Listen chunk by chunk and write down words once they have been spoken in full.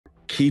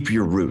keep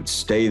your roots,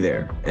 stay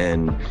there.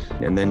 And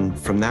then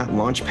from that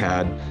launch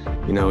pad,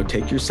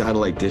 take your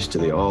satellite dish to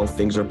the All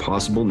Things Are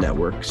Possible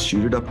network,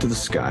 shoot it up to the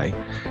sky,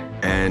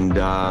 and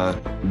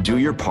do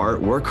your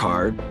part, work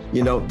hard.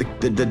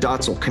 The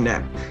dots will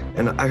connect.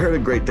 And I heard a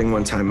great thing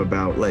one time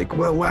about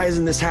why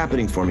isn't this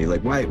happening for me?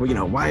 Why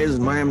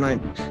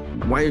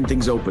aren't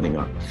things opening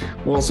up?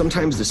 Well,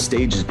 sometimes the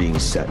stage is being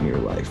set in your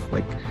life.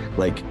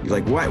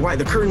 Why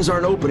the curtains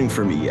aren't opening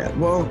for me yet?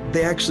 Well,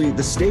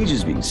 the stage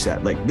is being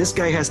set. This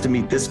guy has to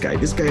meet this guy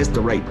has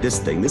to write this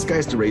thing, this guy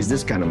has to raise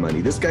this kind of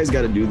money, this guy's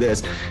got to do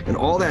this, and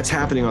all that's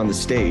happening on the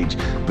stage,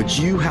 but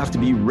you have to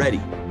be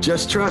ready.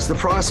 Just trust the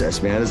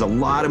process, man. There's a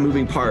lot of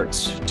moving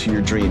parts to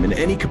your dream in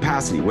any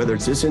capacity, whether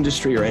it's this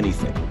industry or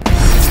anything.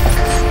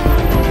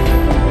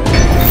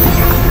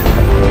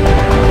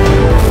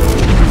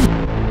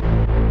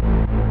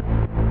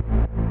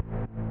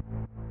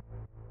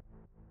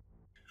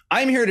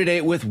 I'm here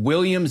today with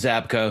William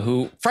Zabka,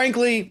 who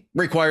frankly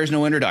requires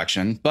no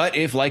introduction. But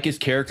if, like his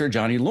character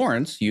Johnny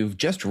Lawrence, you've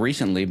just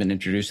recently been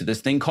introduced to this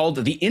thing called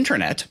the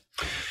internet,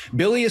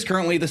 Billy is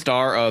currently the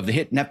star of the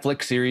hit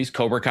Netflix series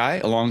Cobra Kai,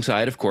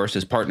 alongside, of course,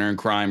 his partner in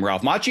crime,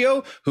 Ralph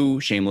Macchio, who,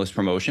 shameless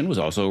promotion, was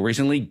also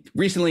recently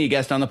a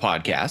guest on the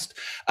podcast.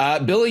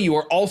 Billy, you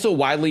are also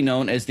widely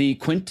known as the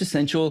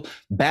quintessential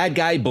bad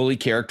guy bully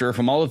character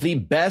from all of the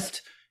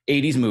best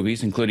 80s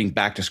movies, including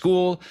Back to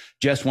School,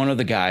 Just One of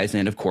the Guys,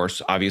 and of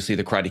course, obviously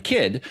The Karate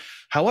Kid.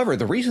 However,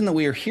 the reason that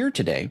we are here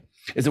today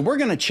is that we're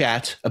going to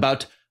chat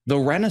about the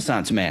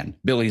Renaissance man,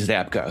 Billy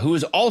Zabka, who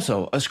is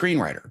also a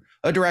screenwriter,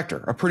 a director,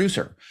 a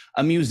producer,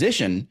 a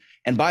musician.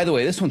 And by the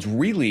way, this one's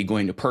really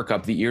going to perk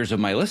up the ears of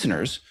my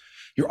listeners.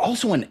 You're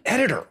also an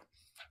editor.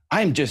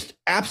 I'm just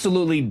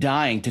absolutely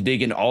dying to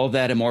dig into all of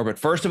that and more. But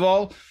first of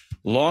all,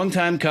 long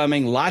time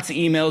coming, lots of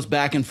emails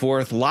back and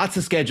forth, lots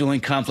of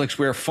scheduling conflicts.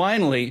 We're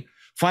finally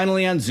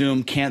on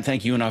Zoom. Can't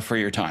thank you enough for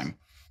your time.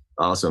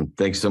 Awesome.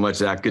 Thanks so much,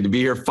 Zach. Good to be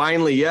here.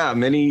 Finally. Yeah.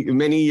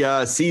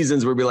 Many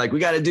seasons where we'll be like, we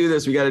got to do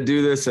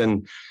this.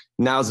 And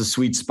now's a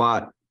sweet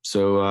spot.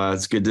 So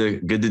it's good to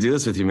do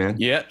this with you, man.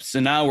 Yep. So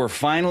now we're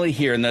finally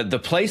here. And the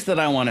place that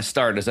I want to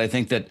start is I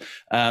think that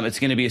it's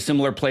going to be a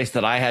similar place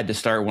that I had to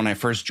start when I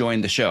first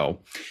joined the show.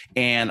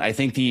 And I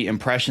think the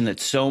impression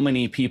that so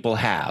many people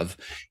have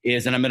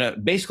is, and I'm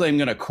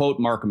going to quote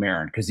Mark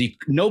Maron, because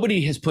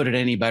nobody has put it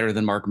any better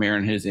than Mark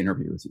Maron in his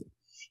interview with you.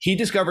 He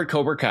discovered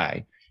Cobra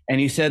Kai, and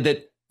he said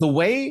that the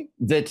way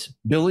that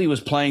Billy was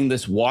playing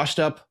this washed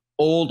up,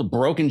 old,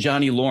 broken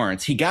Johnny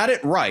Lawrence, he got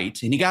it right,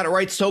 and he got it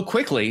right so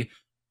quickly.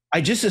 I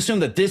just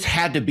assumed that this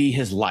had to be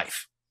his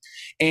life.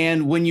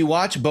 And when you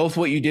watch both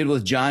what you did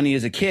with Johnny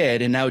as a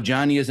kid and now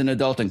Johnny as an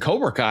adult in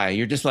Cobra Kai,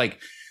 you're just like,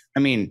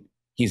 I mean,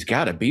 he's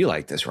got to be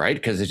like this, right?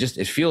 Because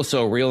it feels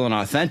so real and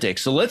authentic.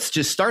 So let's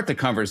just start the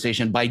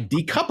conversation by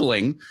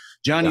decoupling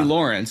Johnny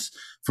Lawrence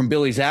from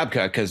Billy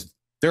Zabka, because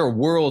they're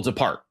worlds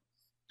apart.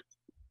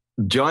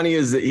 Johnny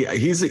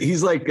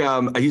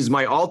he's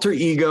my alter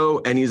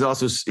ego, and he's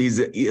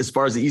as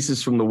far as the East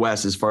is from the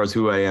West, as far as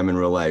who I am in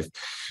real life.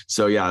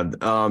 So yeah,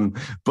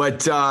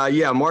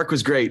 Mark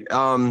was great.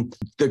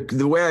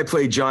 The way I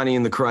played Johnny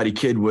in The Karate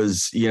Kid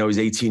was, he was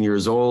 18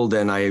 years old,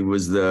 and I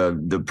was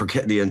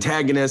the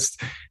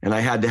antagonist, and I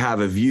had to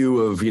have a view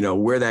of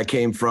where that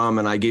came from,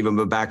 and I gave him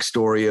a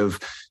backstory of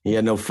he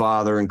had no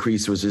father, and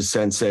Kreese was his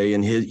sensei,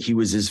 and he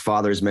was his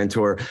father's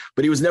mentor,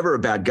 but he was never a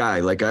bad guy.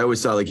 I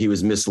always thought he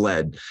was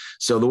misled.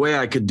 So the way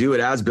I could do it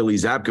as Billy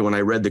Zabka, when I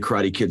read the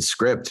Karate Kid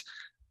script,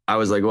 I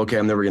was like, okay,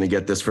 I'm never going to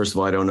get this. First of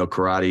all, I don't know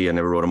karate. I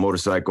never rode a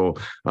motorcycle.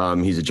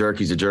 He's a jerk.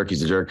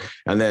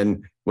 And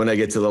then when I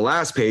get to the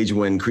last page,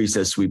 when Kreese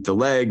says sweep the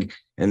leg,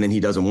 and then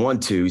he doesn't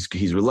want to,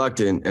 he's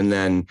reluctant. And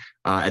then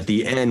at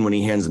the end, when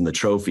he hands him the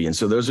trophy. And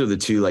so those are the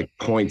two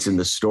points in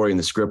the story, in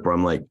the script, where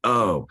I'm like,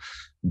 oh,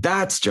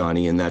 that's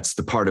Johnny. And that's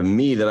the part of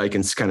me that I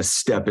can kind of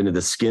step into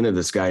the skin of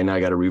this guy. And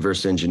I got to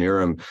reverse engineer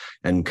him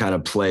and kind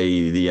of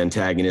play the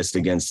antagonist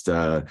against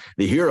the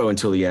hero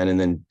until the end. And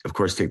then, of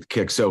course, take the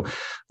kick. So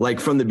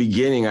from the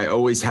beginning, I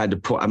always had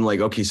to I'm like,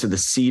 okay, so the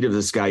seed of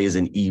this guy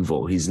isn't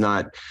evil. He's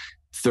not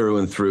through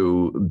and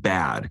through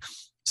bad.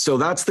 So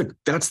that's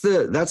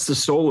the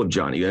soul of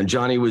Johnny. And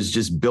Johnny was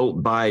just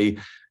built by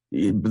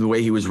the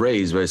way he was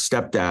raised by his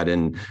stepdad,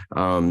 and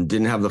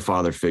didn't have the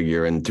father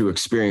figure, and through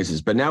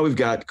experiences. But now we've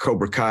got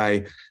Cobra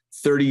Kai,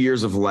 30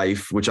 years of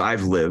life, which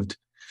I've lived.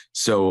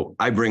 So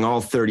I bring all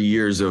 30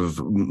 years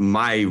of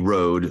my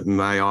road,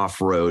 my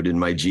off-road in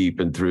my Jeep,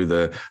 and through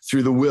the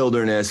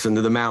wilderness and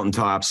to the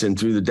mountaintops and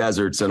through the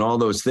deserts and all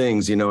those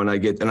things, and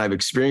I've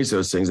experienced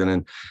those things,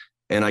 and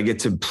I get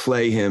to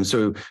play him.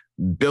 So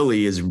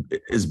Billy is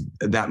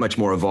that much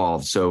more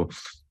evolved. So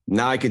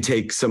now I can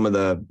take some of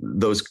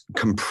those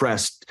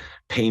compressed,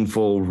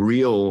 painful,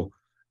 real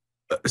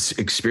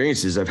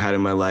experiences I've had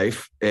in my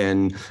life,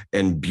 and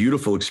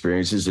beautiful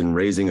experiences in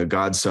raising a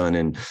godson,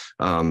 and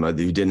who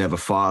didn't have a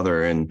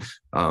father, and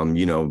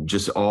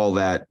just all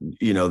that,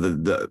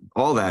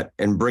 all that,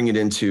 and bring it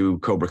into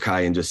Cobra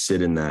Kai and just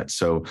sit in that.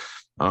 So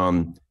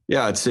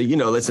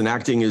listen,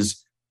 acting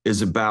is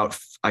is about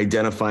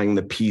identifying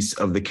the piece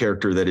of the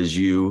character that is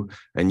you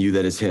and you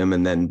that is him,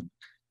 and then,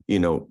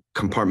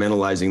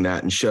 compartmentalizing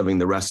that and shoving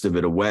the rest of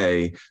it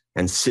away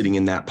and sitting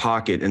in that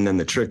pocket. And then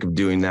the trick of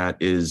doing that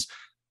is,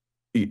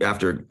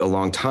 after a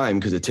long time,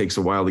 because it takes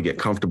a while to get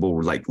comfortable,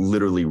 we're like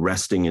literally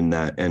resting in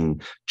that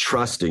and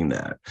trusting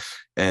that,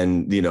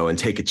 and and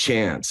take a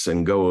chance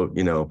and go.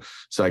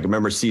 So I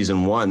remember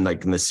season 1,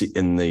 like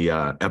in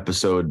the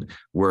episode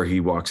where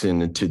he walks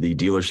into the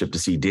dealership to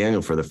see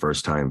Daniel for the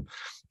first time,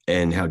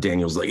 and how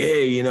Daniel's like,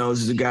 hey, this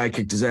is a guy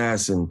kicked his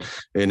ass, and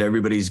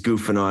everybody's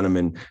goofing on him,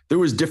 and there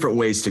was different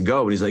ways to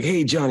go. And he's like,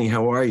 hey, Johnny,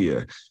 how are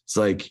you? It's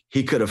like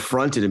he could have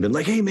fronted and been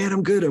like, hey, man,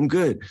 I'm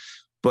good.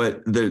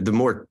 But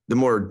the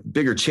more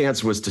bigger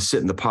chance was to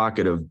sit in the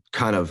pocket of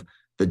kind of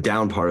the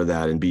down part of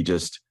that and be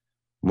just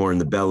more in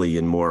the belly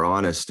and more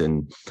honest.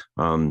 And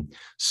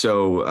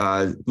so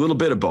a little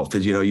bit of both.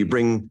 You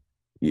bring,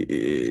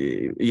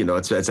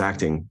 it's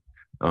acting.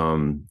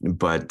 And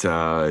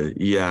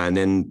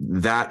then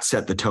that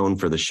set the tone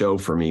for the show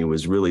for me,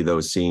 was really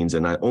those scenes.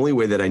 And the only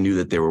way that I knew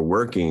that they were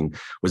working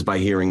was by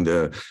hearing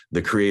the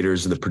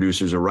creators, the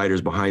producers, or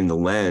writers behind the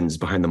lens,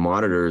 behind the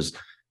monitors,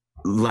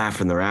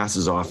 laughing their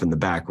asses off in the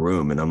back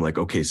room. And I'm like,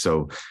 okay,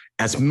 so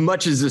as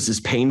much as this is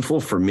painful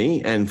for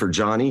me and for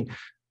Johnny,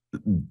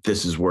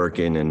 this is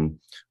working. And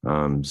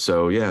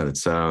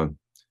it's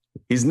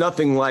he's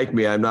nothing like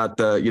me. I'm not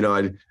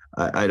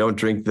I don't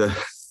drink the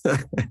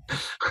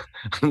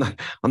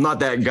I'm not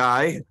that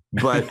guy,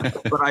 but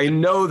I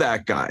know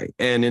that guy.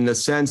 And in the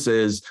sense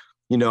is,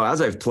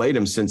 as I've played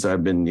him since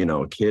I've been,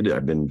 a kid,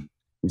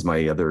 he's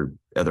my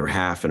other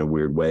half in a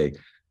weird way.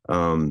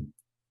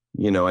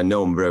 I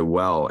know him very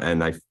well,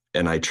 and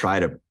I try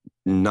to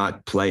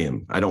not play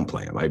him. I don't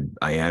play him.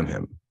 I am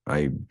him.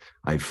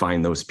 I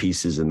find those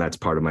pieces, and that's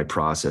part of my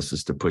process,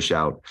 is to push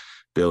out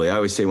Billy. I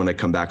always say when I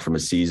come back from a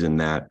season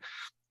that,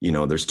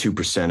 there's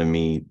 2% of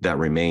me that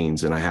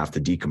remains, and I have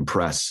to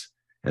decompress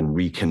and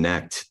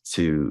reconnect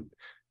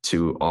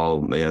to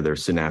all my other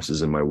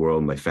synapses in my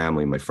world, my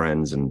family, my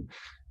friends, and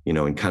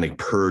kind of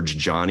purge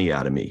Johnny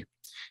out of me.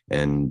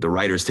 And the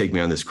writers take me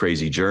on this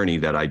crazy journey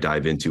that I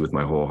dive into with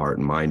my whole heart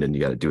and mind. And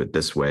you got to do it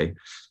this way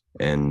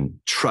and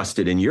trust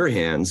it in your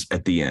hands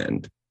at the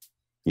end.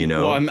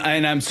 Well,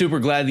 I'm super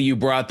glad that you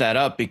brought that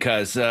up,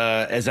 because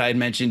as I had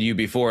mentioned to you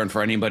before, and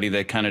for anybody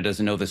that kind of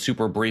doesn't know the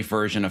super brief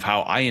version of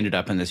how I ended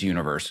up in this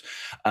universe,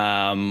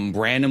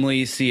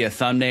 randomly see a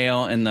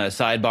thumbnail in the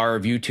sidebar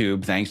of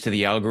YouTube, thanks to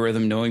the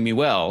algorithm knowing me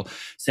well,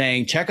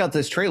 saying, check out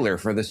this trailer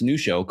for this new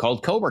show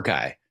called Cobra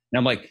Kai. And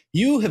I'm like,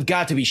 you have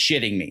got to be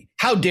shitting me.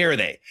 How dare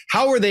they?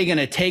 How are they going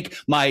to take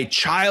my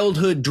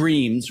childhood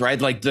dreams, right?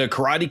 Like the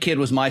Karate Kid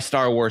was my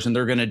Star Wars, and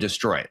they're going to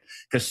destroy it.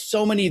 Because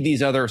so many of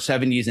these other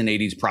 70s and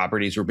 80s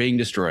properties were being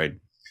destroyed.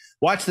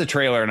 Watch the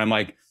trailer, and I'm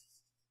like,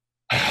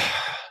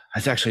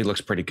 this actually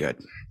looks pretty good.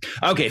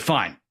 Okay,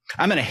 fine.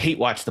 I'm going to hate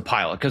watch the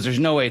pilot, because there's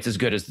no way it's as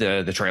good as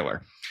the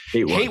trailer.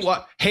 Hate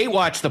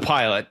watch the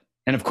pilot.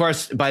 And of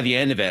course, by the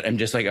end of it, I'm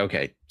just like,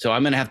 okay, so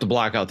I'm going to have to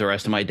block out the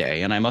rest of my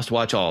day, and I must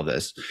watch all of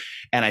this.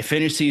 And I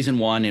finished season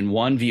 1 in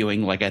one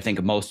viewing, like I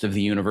think most of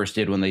the universe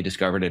did when they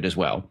discovered it as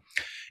well.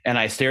 And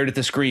I stared at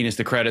the screen as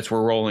the credits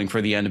were rolling for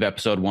the end of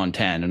episode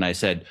 110. And I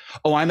said,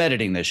 oh, I'm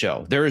editing this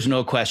show. There is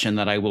no question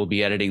that I will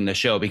be editing this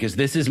show, because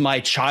this is my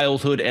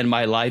childhood and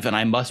my life, and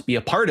I must be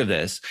a part of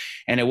this.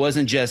 And it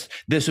wasn't just,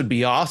 this would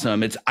be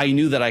awesome. I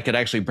knew that I could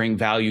actually bring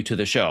value to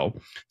the show.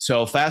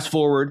 So fast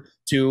forward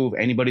to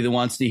anybody that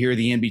wants to hear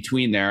the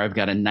in-between there. I've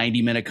got a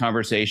 90-minute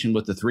conversation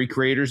with the 3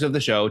 creators of the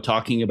show,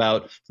 talking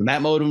about from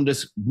that moment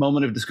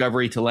of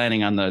discovery to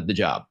landing on the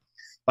job.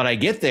 But I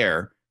get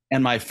there,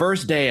 and my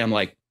first day, I'm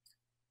like,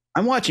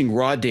 I'm watching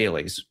raw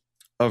dailies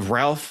of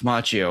Ralph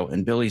Macchio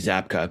and Billy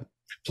Zabka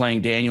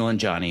playing Daniel and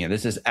Johnny, and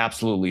this is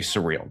absolutely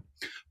surreal.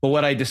 But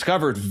what I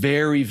discovered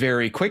very,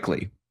 very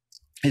quickly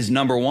is,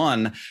 number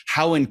one,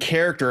 how in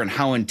character and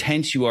how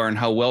intense you are and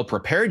how well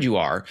prepared you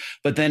are.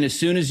 But then as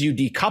soon as you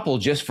decouple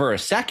just for a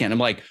second, I'm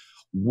like,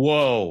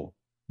 whoa,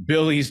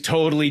 Billy's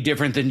totally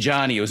different than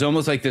Johnny. It was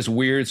almost like this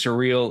weird,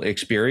 surreal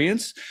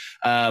experience.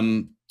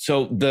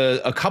 So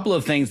a couple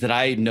of things that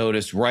I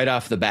noticed right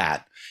off the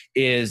bat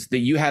is that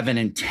you have an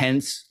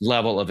intense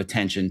level of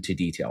attention to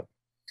detail.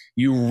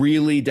 You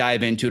really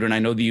dive into it. And I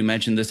know that you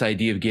mentioned this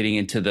idea of getting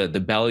into the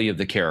belly of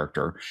the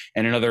character.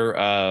 And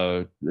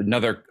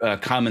another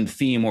common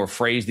theme or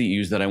phrase that you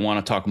use that I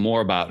want to talk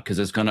more about, because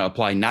it's going to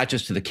apply not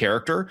just to the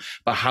character,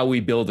 but how we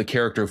build the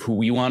character of who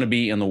we want to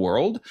be in the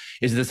world,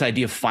 is this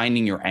idea of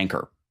finding your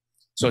anchor.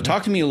 So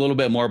talk to me a little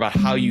bit more about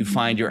how you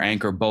find your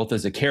anchor, both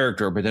as a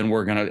character, but then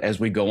we're going to, as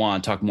we go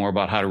on, talk more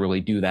about how to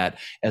really do that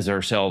as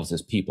ourselves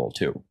as people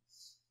too.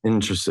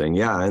 Interesting.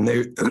 Yeah. And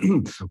they,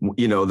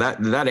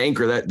 that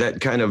anchor, that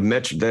kind of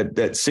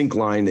that sync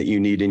line that you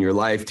need in your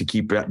life to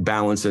keep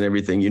balance and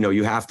everything,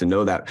 you have to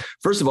know that.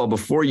 First of all,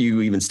 before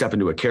you even step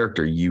into a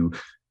character, you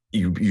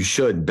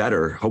should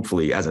better,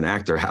 hopefully as an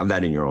actor, have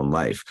that in your own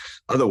life.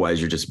 Otherwise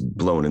you're just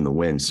blown in the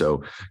wind.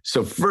 So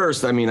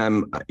first, I'm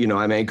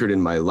anchored in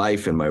my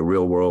life, in my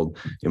real world,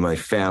 in my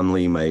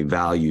family, my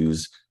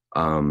values,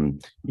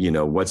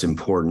 what's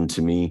important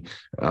to me,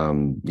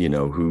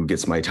 who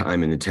gets my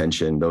time and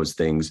attention, those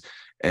things.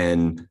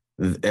 And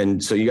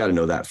so you got to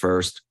know that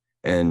first.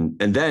 And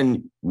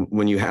then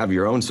when you have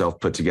your own self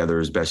put together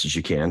as best as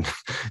you can,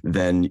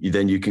 then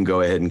you can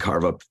go ahead and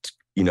carve up,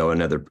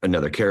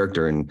 another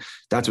character. And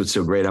that's what's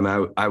so great. I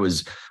mean, I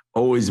was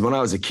always, when I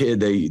was a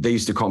kid, they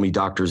used to call me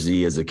Dr.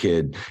 Z as a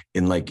kid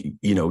in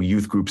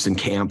youth groups and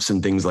camps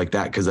and things like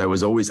that. Cause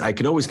I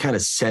could always kind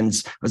of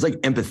sense, I was like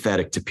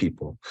empathetic to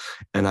people,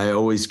 and I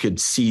always could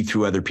see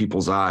through other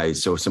people's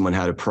eyes. So if someone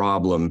had a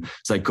problem,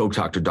 it's like, go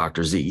talk to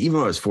Dr. Z, even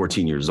when I was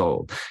 14 years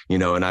old,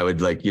 and I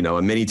would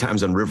and many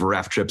times on river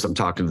raft trips, I'm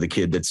talking to the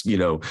kid that's,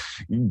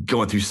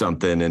 going through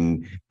something,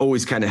 and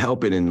always kind of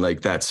helping and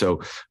like that.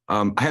 So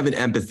I have an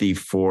empathy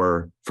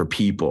for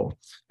people.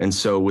 And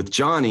so with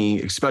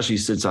Johnny, especially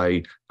since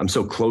I'm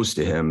so close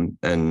to him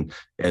and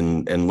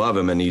love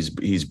him, and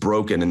he's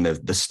broken, and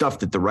the stuff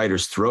that the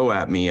writers throw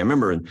at me. I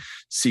remember in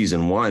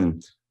season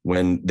 1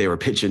 when they were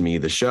pitching me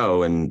the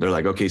show, and they're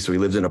like, okay, so he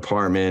lives in an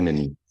apartment, and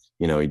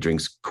he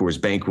drinks Coors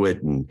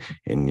Banquet, and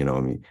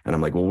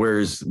I'm like, well,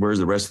 where's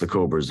the rest of the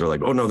Cobras? They're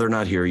like, oh no, they're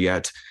not here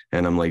yet.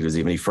 And I'm like, does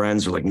he have any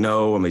friends? They're like,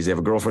 no. I'm like, does he have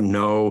a girlfriend?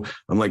 No.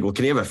 I'm like, well,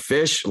 can he have a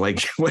fish?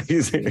 Like, what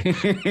is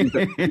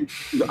it?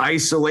 He's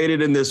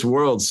isolated in this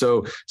world.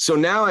 So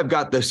now I've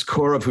got this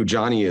core of who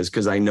Johnny is,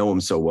 because I know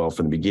him so well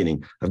from the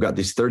beginning. I've got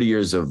these 30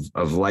 years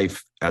of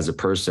life as a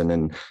person,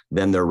 and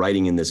then they're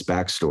writing in this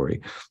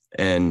backstory.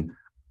 And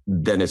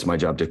then it's my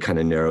job to kind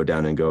of narrow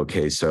down and go,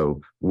 okay,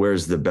 so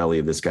where's the belly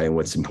of this guy and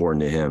what's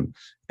important to him?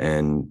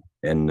 And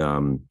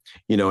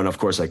of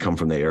course I come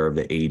from the era of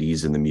the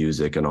 80s and the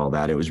music and all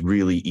that. It was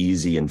really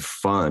easy and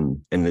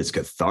fun, and it's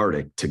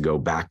cathartic to go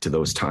back to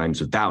those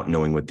times without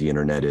knowing what the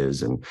internet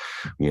is. And,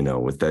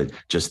 with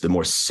the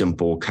more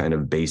simple kind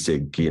of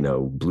basic,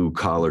 blue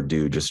collar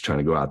dude, just trying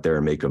to go out there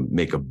and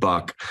make a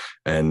buck,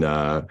 and,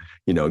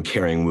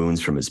 carrying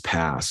wounds from his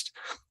past.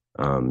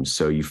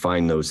 So you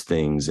find those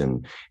things.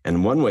 And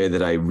one way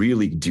that I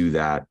really do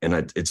that,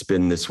 and it's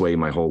been this way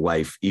my whole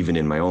life, even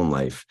in my own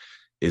life,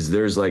 is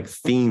there's like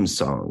theme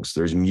songs.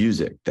 There's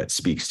music that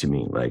speaks to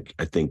me. Like,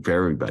 I think for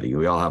everybody,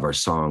 we all have our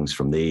songs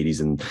from the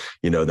 80s and,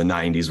 the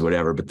 90s,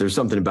 whatever, but there's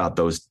something about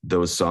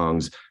those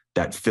songs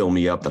that fill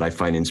me up, that I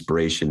find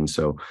inspiration.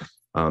 So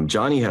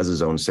Johnny has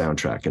his own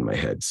soundtrack in my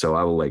head. So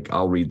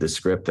I'll read the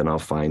script and I'll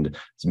find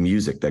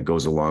music that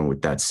goes along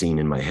with that scene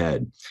in my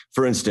head.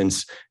 For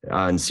instance,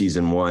 in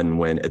season 1,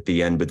 when at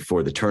the end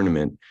before the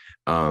tournament,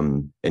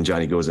 and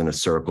Johnny goes in a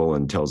circle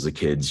and tells the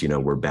kids,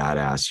 we're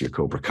badass, you're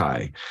Cobra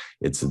Kai.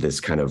 It's this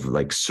kind of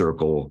like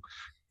circle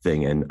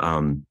thing. And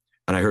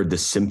I heard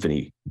this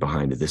symphony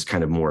behind it, this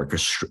kind of more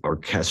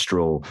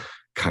orchestral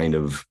kind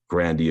of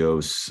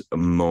grandiose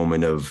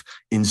moment of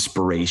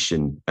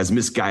inspiration, as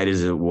misguided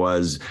as it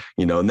was,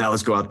 now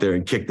let's go out there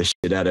and kick the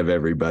shit out of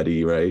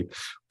everybody. Right.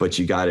 But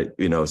you got it,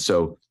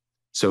 so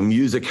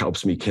music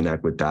helps me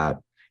connect with that.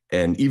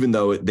 And even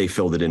though they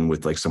filled it in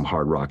with like some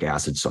hard rock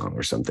acid song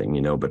or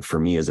something, but for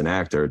me as an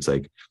actor, it's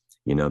like,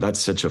 that's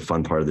such a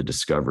fun part of the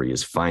discovery,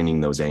 is finding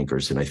those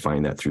anchors. And I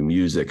find that through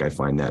music. I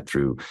find that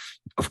through,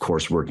 of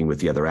course, working with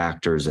the other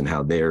actors and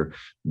how they're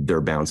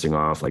bouncing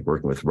off. Like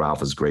working with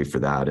Ralph is great for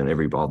that. And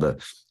a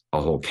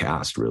whole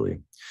cast, really.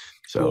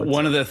 So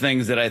one of the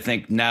things that I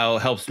think now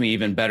helps me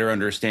even better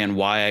understand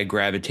why I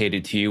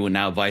gravitated to you, and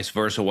now vice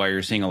versa, why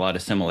you're seeing a lot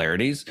of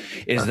similarities,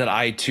 is that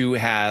I too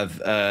have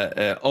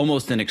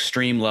almost an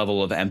extreme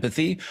level of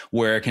empathy,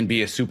 where it can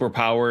be a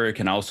superpower. It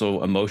can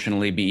also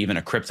emotionally be even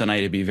a kryptonite.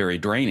 It'd be very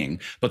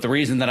draining. But the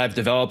reason that I've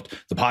developed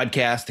the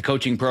podcast, the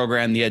coaching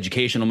program, the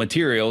educational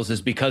materials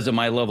is because of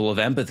my level of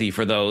empathy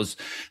for those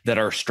that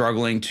are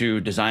struggling to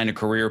design a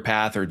career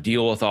path or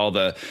deal with all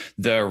the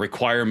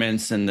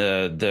requirements and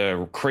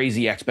the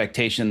crazy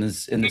expectations in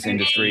this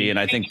industry. And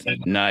I think,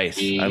 nice.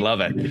 I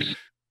love it.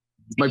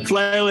 My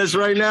playlist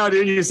right now,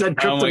 dude. You said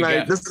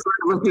kryptonite. This is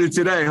what I'm listening to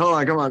today. Hold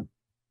on, come on.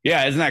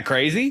 Yeah, isn't that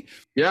crazy?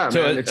 Yeah.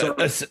 So man,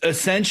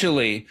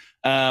 essentially,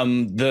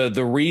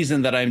 the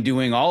reason that I'm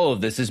doing all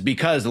of this is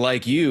because,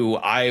 like you,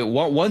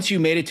 once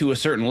you made it to a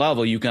certain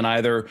level, you can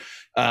either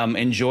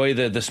enjoy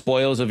the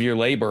spoils of your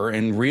labor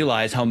and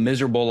realize how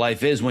miserable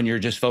life is when you're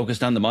just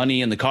focused on the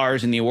money and the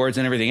cars and the awards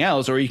and everything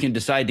else, or you can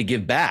decide to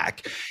give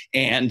back.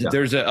 And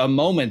there's a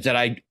moment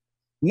that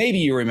maybe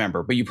you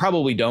remember, but you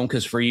probably don't,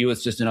 because for you,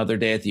 it's just another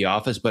day at the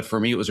office. But for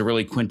me, it was a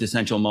really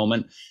quintessential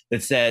moment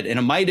that said, and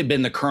it might have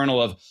been the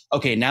kernel of,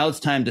 okay, now it's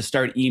time to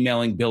start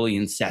emailing Billy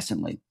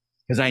incessantly,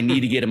 because I need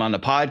to get him on the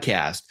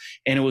podcast.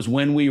 And it was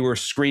when we were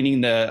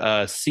screening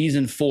the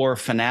season 4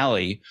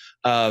 finale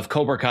of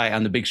Cobra Kai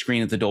on the big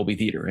screen at the Dolby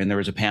Theater. And there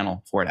was a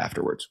panel for it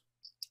afterwards.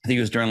 I think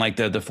it was during like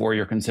the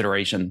 4-year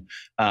consideration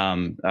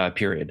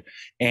period.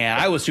 And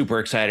I was super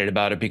excited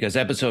about it because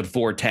episode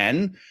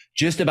 410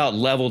 just about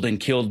leveled and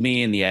killed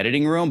me in the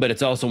editing room. But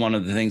it's also one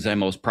of the things I'm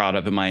most proud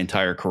of in my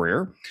entire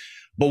career.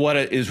 But what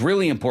is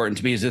really important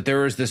to me is that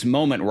there was this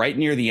moment right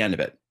near the end of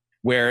it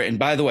where, and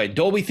by the way,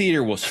 Dolby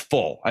Theater was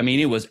full. I mean,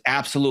 it was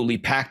absolutely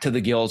packed to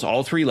the gills,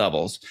 all 3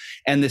 levels.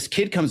 And this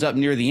kid comes up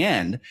near the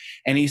end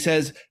and he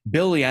says,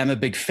 Billy, I'm a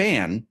big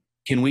fan.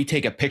 Can we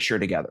take a picture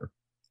together?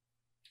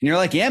 And you're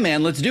like, yeah,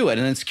 man, let's do it.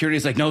 And then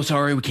security's like, no,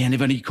 sorry, we can't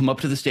even. You come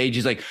up to the stage.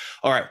 He's like,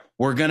 all right,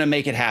 we're going to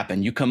make it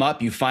happen. You come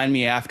up, you find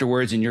me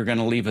afterwards, and you're going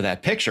to leave with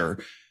that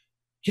picture.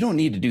 You don't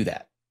need to do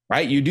that,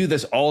 right? You do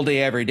this all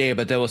day, every day,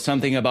 but there was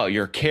something about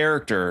your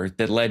character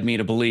that led me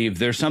to believe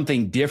there's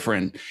something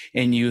different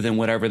in you than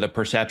whatever the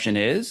perception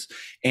is.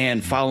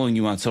 And following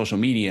you on social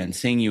media and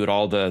seeing you at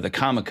all the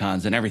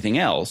Comic-Cons and everything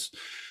else,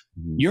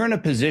 you're in a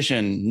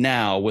position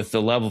now with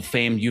the level of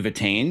fame you've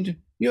attained.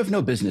 You have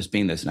no business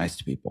being this nice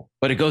to people,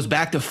 but it goes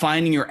back to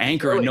finding your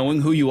anchor and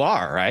knowing who you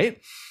are,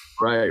 right?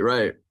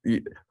 Right.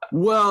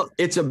 Well,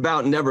 it's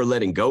about never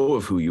letting go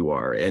of who you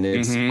are. And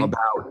it's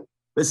about,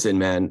 listen,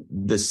 man,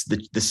 the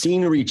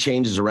scenery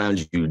changes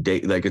around you.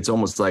 Like, it's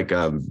almost like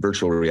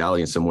virtual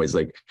reality in some ways.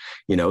 Like,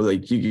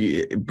 like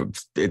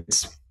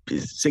it's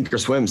sink or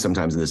swim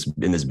sometimes in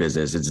this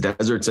business. It's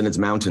deserts and it's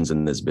mountains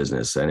in this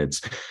business, and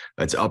it's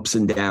ups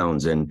and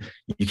downs, and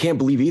you can't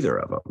believe either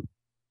of them.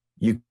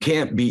 You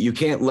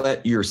can't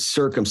let your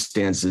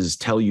circumstances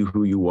tell you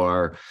who you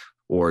are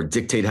or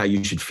dictate how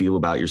you should feel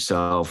about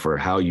yourself or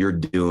how you're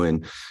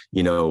doing.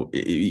 I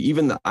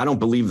don't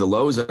believe the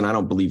lows and I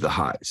don't believe the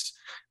highs.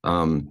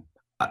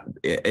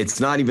 It's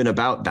not even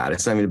about that.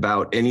 It's not even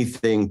about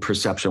anything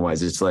perception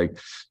wise. It's like,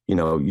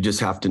 you just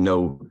have to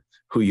know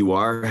who you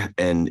are,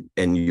 and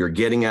you're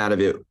getting out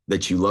of it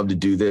that you love to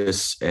do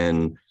this,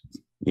 and,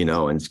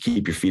 and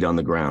keep your feet on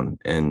the ground.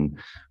 And,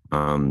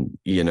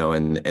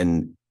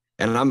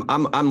 and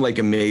I'm like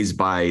amazed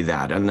by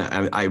that. And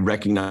I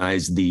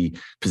recognize the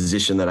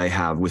position that I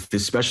have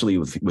especially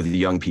with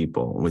young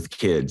people, with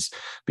kids,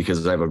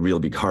 because I have a real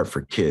big heart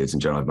for kids in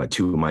general. I have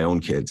two of my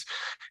own kids.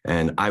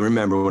 And I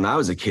remember when I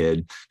was a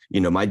kid,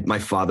 my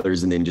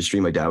father's in the industry.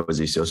 My dad was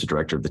the associate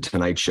director of The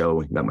Tonight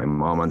Show. Met my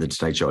mom on The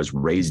Tonight Show. I was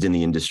raised in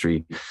the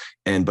industry.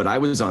 But I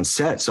was on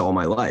sets all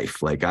my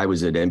life. Like, I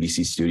was at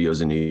NBC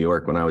Studios in New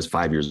York when I was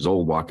 5 years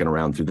old, walking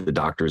around through the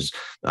doctor's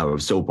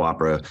soap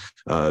opera,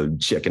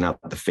 checking out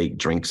the fake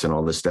drinks and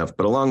all this stuff.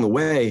 But along the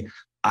way,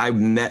 I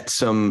met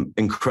some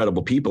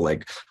incredible people.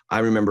 Like, I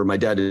remember my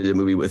dad did a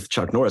movie with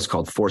Chuck Norris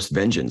called Forced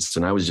Vengeance,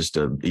 and I was just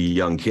a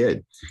young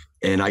kid.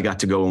 And I got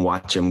to go and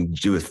watch him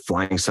do a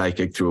flying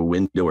sidekick through a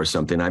window or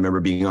something. I remember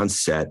being on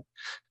set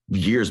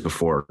years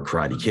before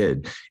Karate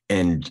Kid,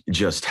 and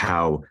just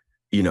how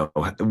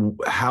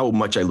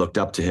much I looked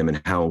up to him,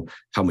 and how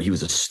he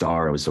was a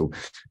star.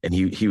 And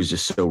he was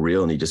just so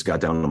real, and he just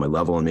got down on my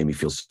level and made me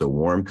feel so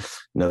warm.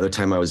 Another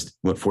time I was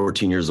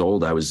 14 years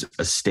old, I was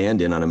a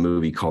stand-in on a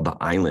movie called The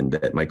Island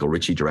that Michael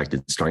Ritchie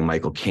directed, starring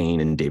Michael Caine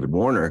and David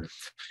Warner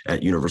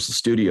at Universal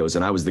Studios.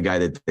 And I was the guy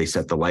that they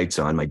set the lights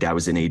on. My dad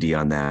was an AD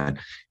on that.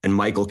 And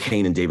Michael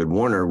Caine and David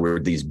Warner were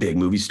these big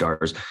movie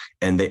stars.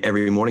 And they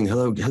every morning,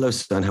 hello,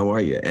 son, how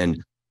are you?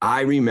 And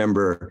I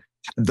remember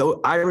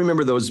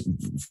those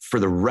for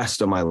the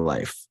rest of my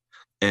life,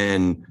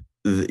 and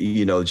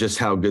just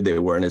how good they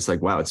were. And it's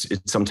like, wow, it's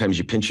sometimes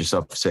you pinch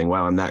yourself saying,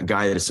 wow, I'm that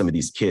guy to some of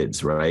these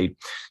kids, right?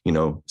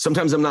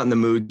 Sometimes I'm not in the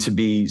mood to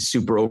be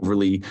super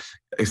overly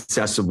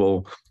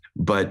accessible,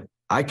 but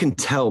I can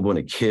tell when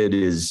a kid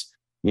is,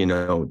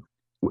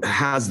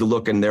 has the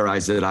look in their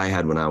eyes that I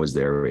had when I was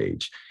their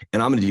age.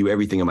 And I'm going to do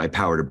everything in my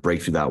power to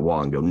break through that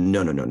wall and go,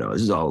 no,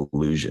 this is all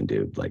illusion,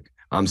 dude. Like,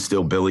 I'm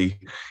still Billy.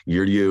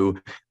 You're you.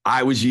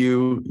 I was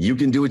you. You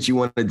can do what you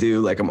want to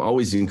do. Like, I'm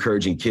always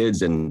encouraging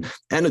kids and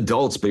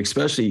adults, but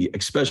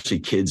especially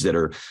kids that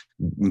are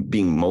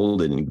being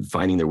molded and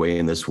finding their way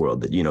in this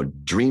world, that,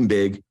 dream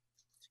big.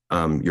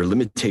 Your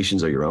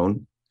limitations are your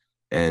own,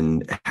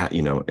 and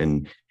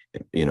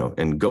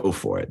go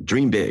for it.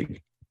 Dream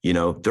big.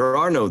 There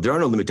are no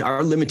limits.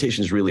 Our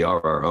limitations really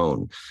are our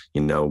own.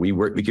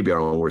 We could be our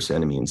own worst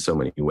enemy in so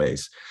many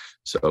ways.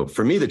 So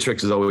for me, the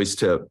trick is always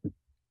to,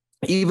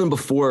 even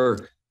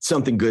before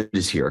something good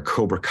is here, a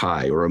Cobra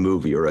Kai or a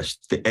movie or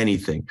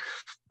anything,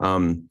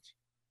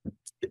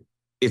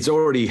 it's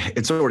already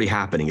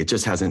happening. It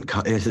just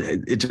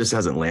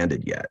hasn't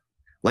landed yet.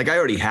 Like, I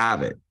already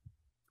have it.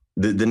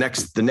 The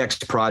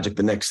next project,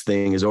 the next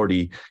thing is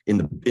already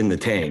in the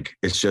tank.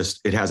 It's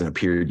just, it hasn't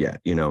appeared yet,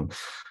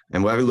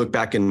 And when I look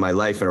back in my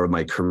life or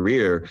my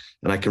career,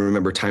 and I can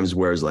remember times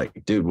where it's like,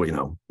 dude,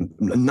 I'm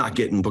not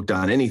getting booked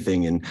on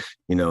anything, and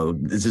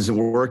this isn't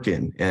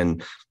working,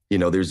 and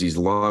there's these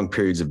long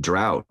periods of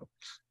drought,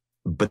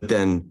 but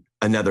then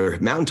another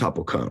mountaintop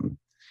will come,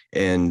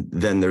 and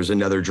then there's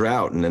another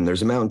drought, and then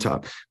there's a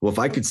mountaintop. Well, if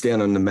I could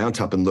stand on the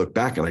mountaintop and look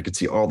back and I could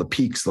see all the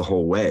peaks the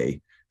whole way,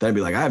 then I'd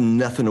be like, I have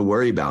nothing to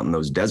worry about in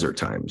those desert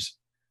times,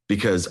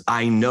 because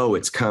I know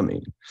it's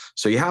coming.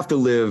 So you have to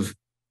live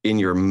in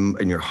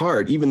your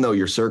heart, even though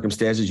your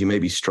circumstances, you may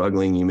be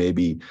struggling, you may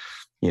be,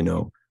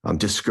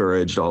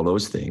 discouraged, all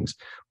those things.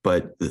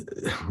 But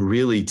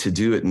really, to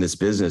do it in this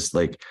business,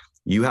 like,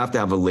 you have to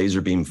have a laser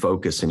beam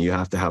focus, and you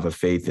have to have a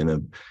faith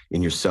in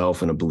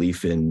yourself and a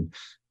belief in,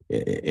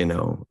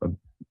 the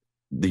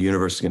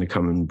universe is going to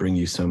come and bring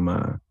you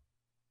something.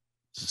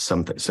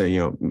 So,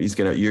 you're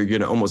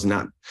going to almost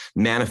not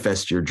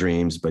manifest your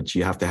dreams, but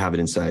you have to have it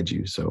inside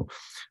you. So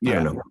I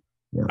don't know.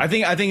 Yeah. I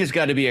think it's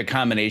got to be a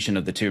combination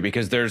of the two,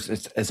 because there's,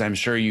 as I'm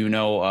sure you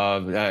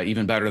know,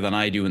 even better than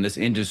I do in this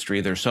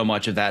industry, there's so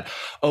much of that.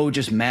 Oh,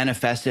 just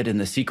manifest it, and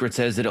the secret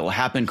says that it will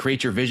happen.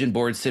 Create your vision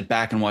board, sit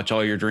back and watch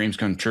all your dreams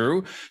come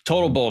true.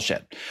 Total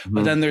bullshit. Mm-hmm.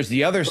 But then there's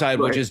the other side,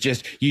 which is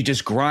just you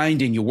just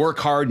grind and you work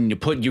hard and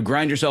you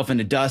grind yourself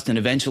into dust, and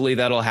eventually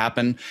that'll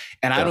happen.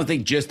 And I don't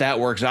think just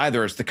that works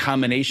either. It's the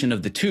combination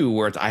of the two,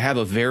 where it's I have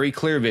a very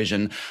clear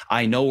vision.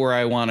 I know where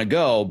I want to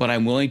go, but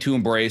I'm willing to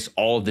embrace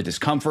all of the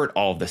discomfort,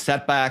 all of the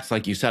setbacks.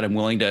 Like you said, I'm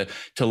willing to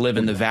live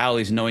in the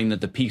valleys, knowing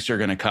that the peaks are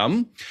going to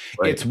come.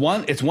 Right. It's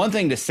one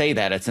thing to say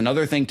that. It's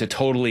another thing to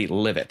totally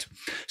live it.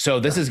 So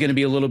this is going to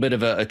be a little bit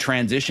of a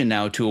transition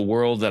now to a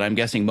world that I'm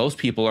guessing most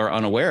people are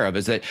unaware of,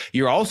 is that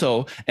you're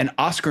also an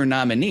Oscar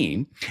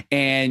nominee,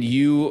 and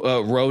you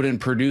wrote and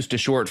produced a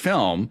short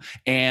film.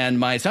 And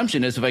my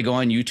assumption is if I go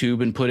on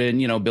YouTube and put in,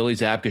 Billy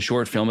Zabka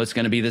short film, it's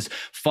going to be this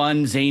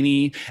fun,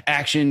 zany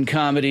action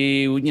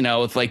comedy,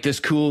 with like this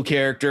cool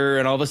character.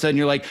 And all of a sudden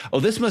you're like, oh,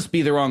 this must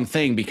be the wrong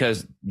thing,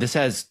 because this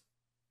has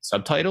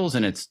subtitles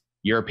and it's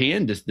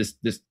European. This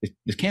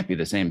can't be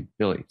the same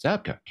Billy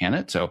Zabka, can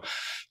it? So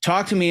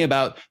talk to me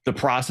about the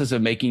process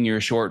of making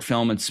your short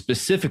film, and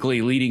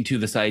specifically leading to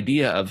this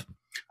idea of,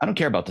 I don't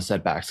care about the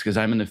setbacks because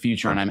I'm in the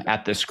future and I'm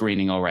at this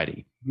screening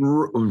already.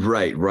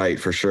 Right,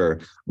 for sure.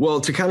 Well,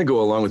 to kind of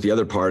go along with the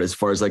other part, as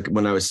far as like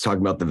when I was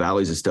talking about the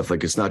valleys and stuff,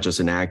 like it's not just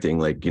in acting,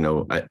 like,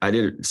 I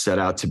didn't set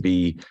out to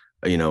be,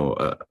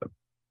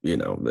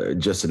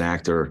 just an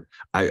actor.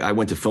 I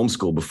went to film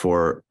school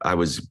before I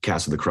was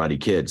cast as the Karate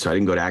Kid. So I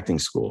didn't go to acting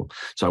school.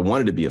 So I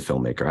wanted to be a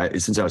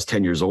filmmaker. Since I was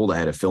 10 years old, I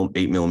had a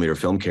 8mm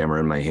film camera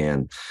in my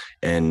hand.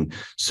 And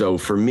so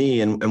for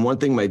me, and one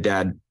thing my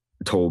dad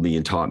told me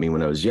and taught me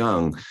when I was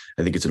young,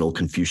 I think it's an old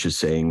Confucius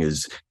saying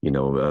is,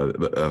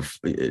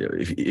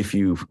 if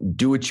you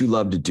do what you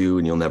love to do,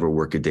 and you'll never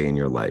work a day in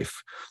your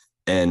life.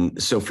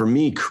 And so for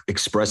me,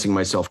 expressing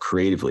myself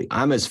creatively,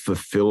 I'm as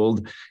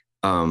fulfilled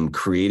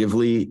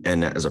creatively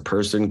and as a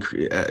person,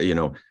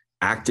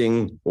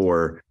 acting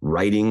or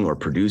writing or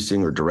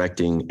producing or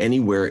directing,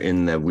 anywhere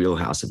in the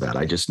wheelhouse of that.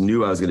 I just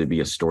knew I was going to be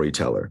a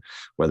storyteller,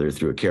 whether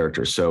through a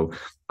character. So,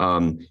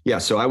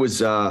 so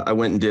I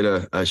went and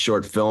did a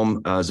short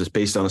film. It was just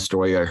based on a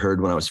story I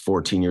heard when I was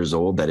 14 years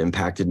old that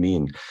impacted me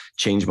and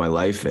changed my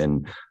life.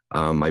 And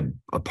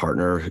a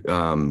partner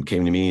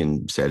came to me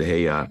and said,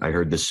 "Hey, I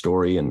heard this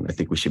story and I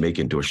think we should make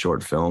it into a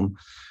short film."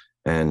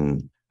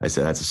 And I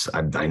said,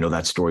 I know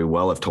that story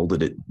well. I've told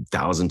it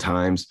 1,000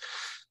 times.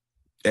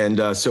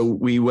 And so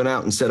we went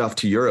out and set off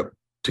to Europe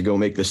to go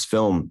make this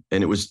film.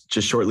 And it was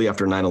just shortly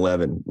after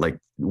 9/11, like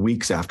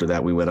weeks after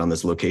that, we went on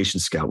this location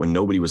scout when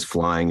nobody was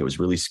flying. It was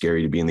really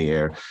scary to be in the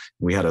air.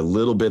 We had a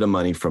little bit of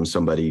money from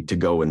somebody to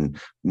go and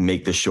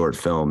make this short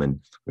film. And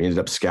we ended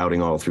up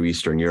scouting all through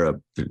Eastern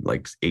Europe,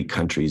 like 8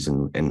 countries,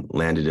 and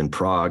landed in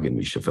Prague. And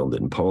we filmed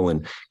it in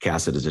Poland,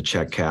 cast it as a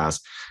Czech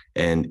cast.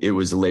 And it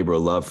was a labor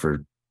of love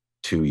for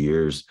 2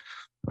 years.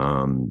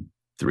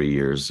 3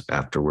 years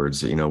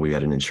afterwards, we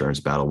had an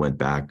insurance battle, went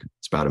back.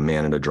 It's about a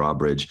man in a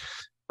drawbridge.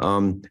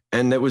 And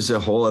that was a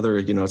whole other,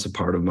 it's a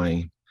part of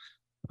my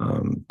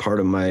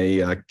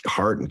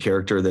heart and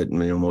character that,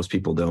 most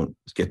people don't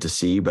get to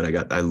see,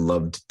 but I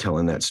loved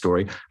telling that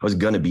story. I was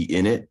going to be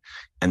in it.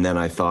 And then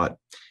I thought,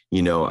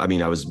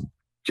 I was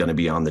going to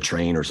be on the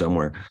train or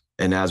somewhere.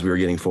 And as we were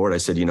getting forward, I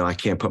said, I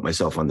can't put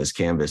myself on this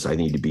canvas. I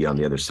need to be on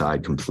the other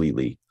side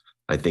completely.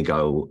 I think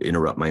I'll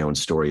interrupt my own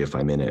story if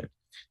I'm in it.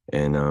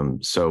 And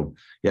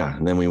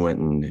and then we went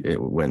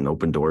and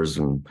opened doors,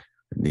 and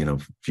a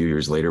few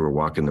years later, we're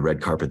walking the red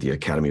carpet at the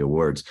Academy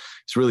Awards.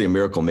 It's really a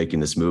miracle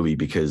making this movie,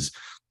 because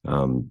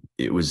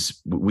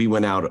we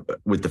went out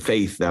with the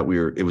faith that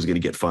it was going to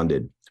get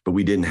funded, but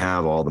we didn't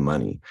have all the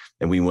money.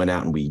 And we went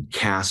out and we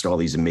cast all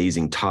these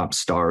amazing top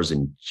stars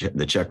in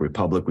the Czech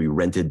Republic. We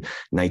rented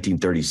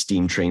 1930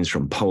 steam trains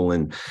from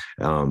Poland.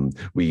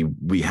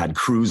 We had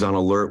crews on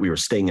alert. We were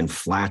staying in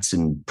flats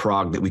in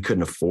Prague that we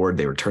couldn't afford.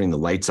 They were turning the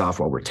lights off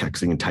while we're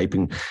texting and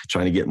typing,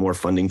 trying to get more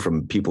funding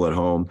from people at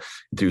home.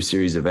 Through a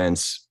series of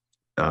events,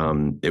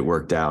 it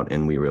worked out,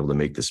 and we were able to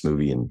make this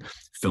movie, and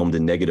filmed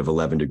in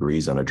 -11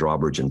 degrees on a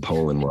drawbridge in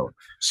Poland while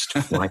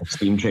flying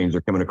steam trains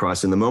are coming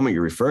across. And the moment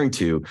you're referring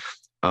to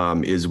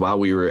is while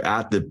we were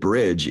at the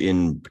bridge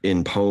in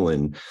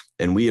Poland,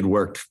 and we had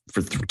worked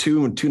for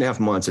 2.5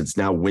 months. It's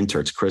now winter.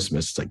 It's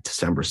Christmas. It's like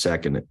December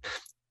 2nd,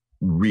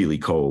 really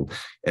cold.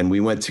 And we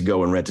went to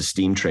go and rent a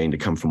steam train to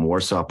come from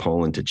Warsaw,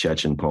 Poland to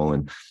Szczecin,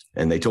 Poland.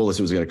 And they told us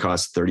it was going to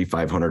cost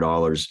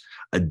 $3,500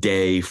 a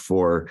day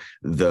for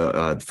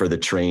the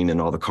train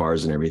and all the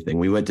cars and everything.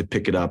 We went to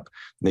pick it up,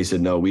 and they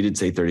said, no, we didn't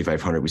say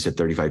 3,500. We said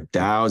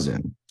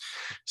 35,000.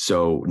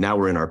 So now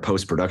we're in our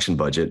post-production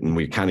budget, and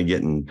we're kind of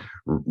getting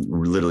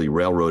literally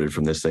railroaded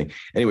from this thing.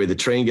 Anyway, the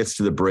train gets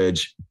to the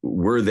bridge.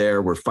 We're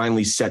there. We're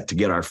finally set to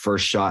get our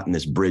first shot, and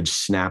this bridge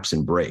snaps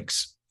and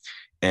breaks.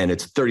 And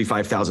it's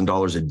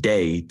 $35,000 a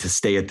day to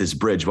stay at this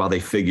bridge while they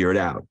figure it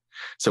out.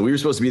 So we were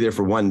supposed to be there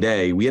for 1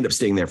 day. We end up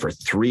staying there for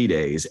 3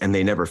 days, and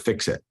they never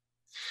fix it.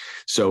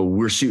 So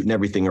we're shooting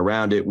everything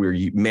around it.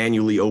 We're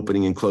manually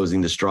opening and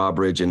closing the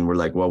drawbridge. And we're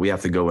like, well, we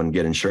have to go and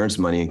get insurance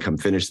money and come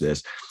finish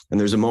this. And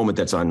there's a moment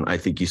that's on, I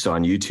think you saw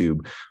on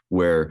YouTube,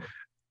 where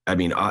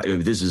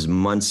this is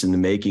months in the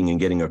making, and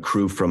getting a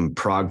crew from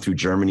Prague through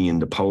Germany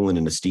into Poland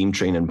and a steam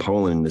train in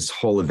Poland. And this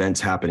whole event's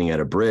happening at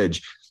a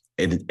bridge,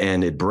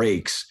 and it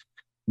breaks.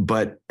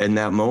 But in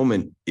that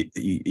moment,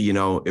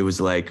 it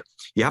was like,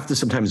 you have to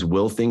sometimes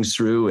will things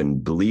through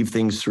and believe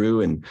things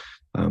through. And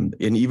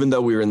even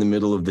though we were in the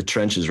middle of the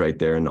trenches right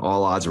there and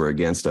all odds were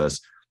against us,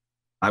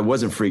 I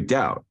wasn't freaked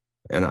out.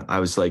 And I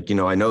was like,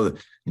 I know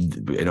that,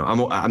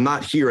 I'm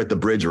not here at the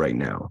bridge right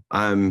now.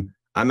 I'm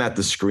at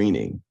the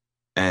screening,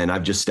 and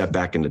I've just stepped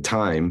back into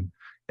time,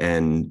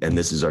 and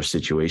this is our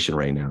situation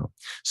right now.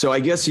 So I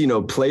guess,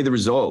 play the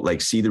result, like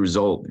see the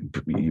result,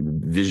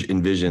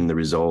 envision the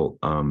result,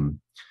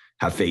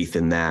 have faith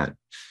in that.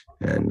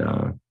 And,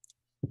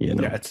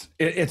 Yeah,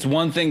 it's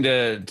one thing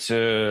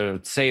to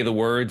say the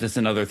words. It's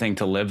another thing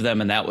to live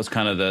them. And that was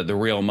kind of the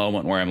real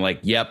moment where I'm like,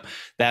 yep,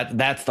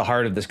 that's the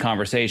heart of this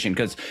conversation.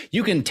 Because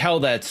you can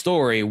tell that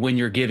story when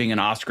you're giving an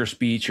Oscar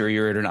speech or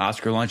you're at an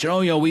Oscar lunch.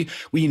 And,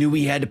 we knew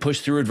we had to push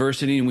through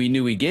adversity and we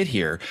knew we'd get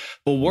here.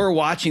 But we're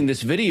watching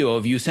this video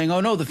of you saying, oh,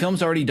 no, the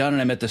film's already done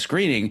and I'm at the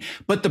screening.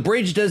 But the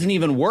bridge doesn't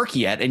even work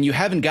yet. And you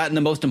haven't gotten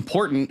the most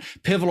important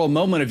pivotal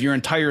moment of your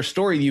entire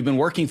story that you've been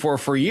working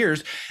for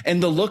years.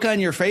 And the look on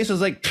your face was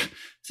like,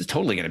 this is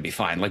totally going to be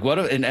fine. Like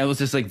and it was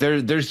just like,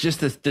 there's just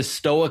this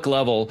stoic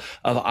level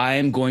of I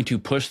am going to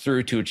push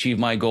through to achieve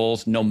my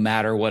goals no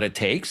matter what it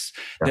takes.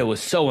 Yeah. That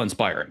was so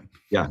inspiring.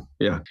 Yeah.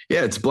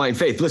 It's blind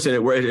faith. Listen,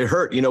 it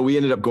hurt. We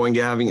ended up going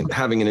to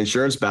having an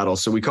insurance battle.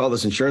 So we called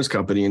this insurance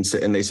company and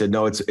they said,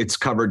 no, it's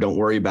covered. Don't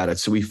worry about it.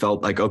 So we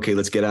felt like, okay,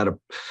 let's get out of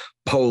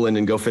Poland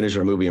and go finish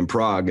our movie in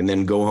Prague and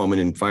then go home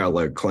and file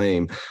our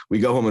claim. We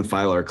go home and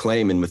file our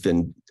claim. And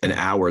within an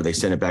hour, they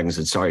sent it back and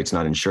said, sorry, it's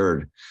not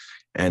insured.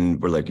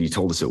 And we're like, you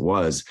told us it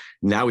was.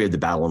 Now we had to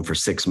battle them for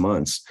 6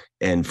 months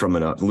and from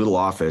a little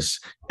office,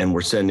 and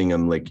we're sending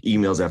them like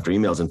emails after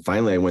emails. And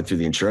finally I went through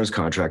the insurance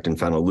contract and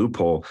found a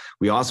loophole.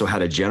 We also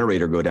had a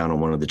generator go down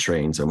on one of the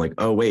trains. I'm like,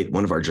 oh wait,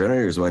 one of our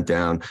generators went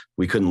down.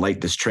 We couldn't light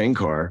this train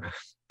car.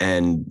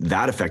 And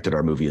that affected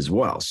our movie as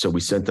well. So we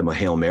sent them a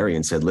Hail Mary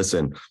and said,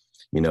 listen,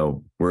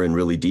 we're in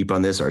really deep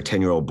on this. Our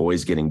 10-year-old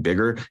boy's getting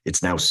bigger.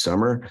 It's now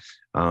summer.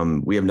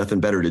 We have nothing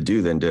better to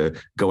do than to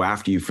go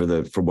after you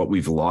for what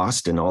we've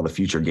lost and all the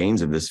future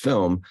gains of this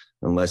film,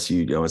 unless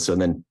so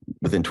then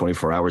within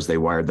 24 hours, they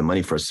wired the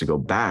money for us to go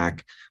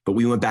back. But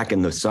we went back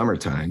in the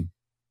summertime,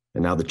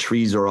 and now the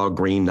trees are all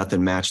green.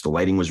 Nothing matched. The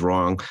lighting was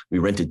wrong. We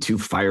rented 2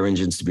 fire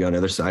engines to be on the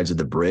other sides of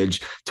the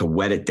bridge to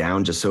wet it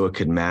down just so it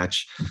could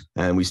match.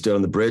 And we stood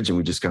on the bridge and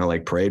we just kind of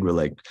like prayed. We're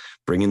like,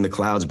 bring in the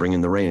clouds, bring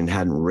in the rain. It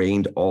hadn't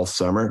rained all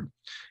summer.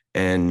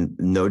 And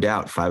no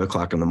doubt 5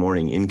 o'clock in the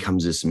morning, in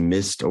comes this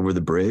mist over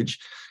the bridge,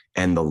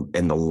 and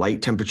the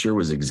light temperature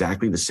was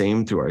exactly the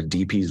same through our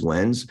DP's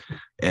lens.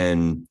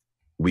 And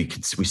we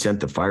sent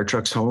the fire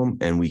trucks home,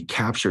 and we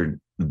captured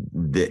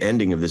the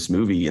ending of this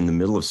movie in the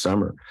middle of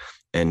summer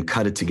and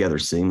cut it together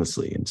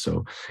seamlessly.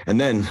 And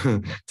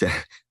then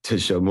to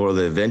show more of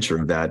the adventure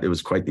of that, it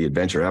was quite the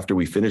adventure. After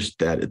we finished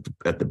that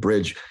at the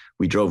bridge,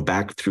 we drove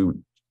back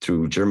through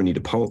Germany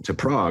to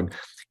Prague,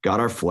 got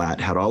our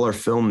flat, had all our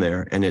film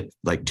there. And at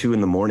like 2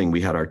 a.m,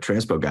 we had our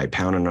transpo guy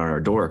pounding on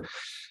our door.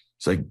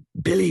 It's like,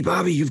 Billy,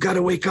 Bobby, you've got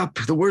to wake up.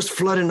 The worst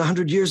flood in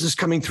 100 years is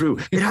coming through.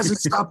 It hasn't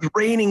stopped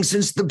raining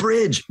since the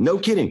bridge. No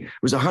kidding. It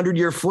was a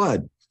 100-year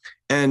flood.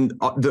 And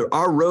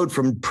our road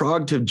from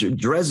Prague to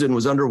Dresden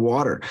was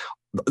underwater.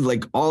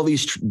 Like all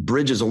these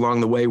bridges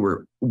along the way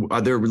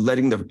they're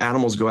letting the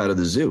animals go out of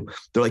the zoo.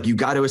 They're like, you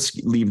got to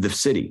leave the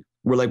city.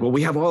 We're like, well,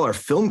 we have all our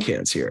film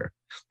cans here.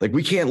 Like,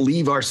 we can't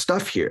leave our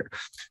stuff here.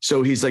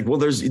 So he's like, well,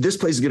 this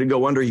place is going to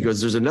go under. He goes,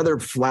 there's another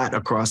flat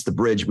across the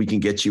bridge we can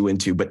get you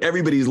into, but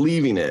everybody's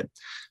leaving it.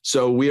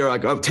 So we are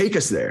like, oh, take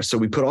us there. So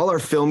we put all our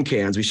film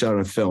cans, we shot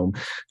on film,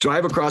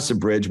 drive across the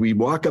bridge. We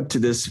walk up to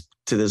this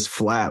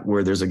flat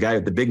where there's a guy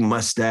with the big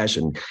mustache,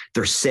 and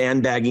they're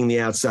sandbagging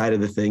the outside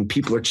of the thing.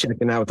 People are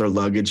checking out with their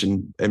luggage.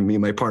 And me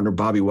and my partner,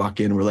 Bobby,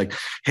 walk in and we're like,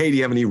 hey, do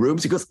you have any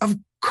rooms? He goes, of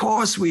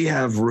course we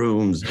have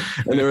rooms.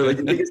 And they were like,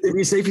 is it going to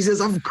be safe? He says,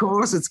 of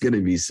course it's going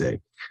to be safe.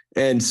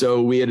 And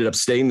so we ended up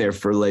staying there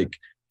for like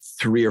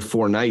 3 or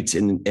 4 nights,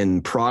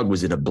 and Prague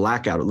was in a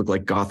blackout. It looked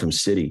like Gotham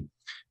City.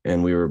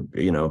 And we were,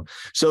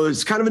 so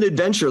it's kind of an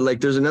adventure.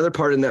 Like, there's another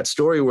part in that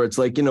story where it's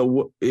like, if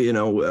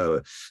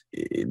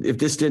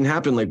this didn't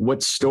happen, like,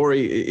 what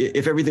story,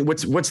 if everything,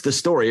 what's the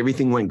story?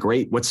 Everything went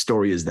great. What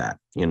story is that?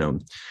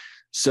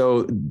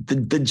 So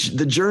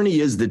the journey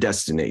is the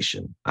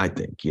destination, I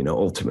think,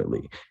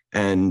 ultimately.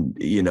 And,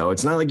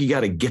 it's not like you got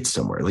to get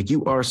somewhere, like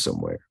you are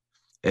somewhere,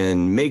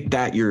 and make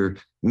that your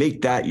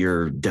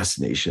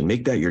destination,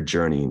 make that your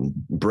journey, and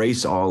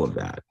embrace all of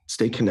that,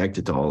 stay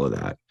connected to all of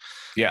that.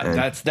 Yeah,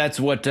 And that's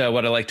what I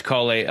like to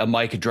call a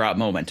mic drop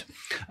moment.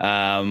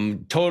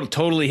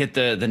 Totally hit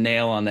the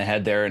nail on the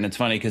head there, and it's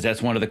funny because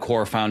that's one of the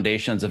core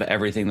foundations of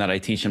everything that I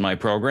teach in my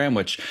program,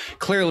 which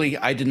clearly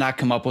I did not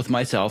come up with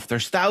myself.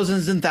 There's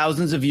thousands and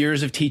thousands of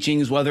years of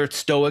teachings, whether it's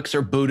Stoics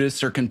or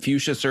Buddhists or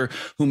Confucius or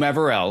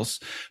whomever else.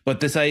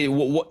 But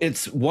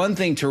it's one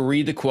thing to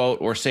read the quote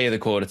or say the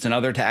quote; it's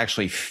another to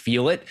actually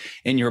feel it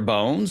in your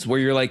bones, where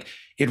you're like,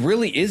 it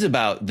really is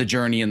about the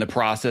journey and the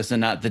process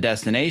and not the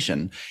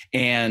destination.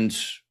 And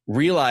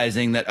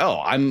realizing that,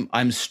 oh,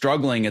 I'm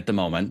struggling at the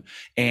moment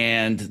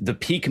and the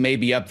peak may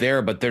be up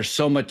there, but there's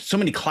so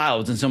many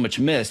clouds and so much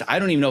mist. I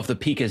don't even know if the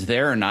peak is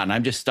there or not. And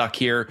I'm just stuck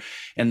here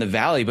in the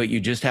valley, but you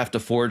just have to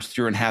forge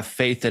through and have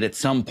faith that at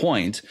some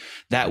point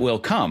that will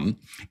come.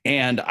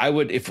 And I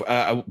would, if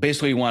I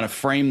basically want to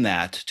frame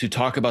that to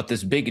talk about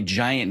this big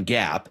giant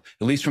gap,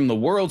 at least from the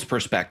world's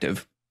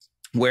perspective,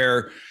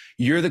 where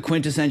you're the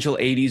quintessential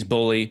 80s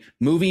bully,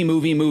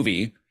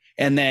 movie,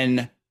 and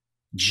then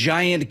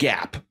giant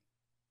gap,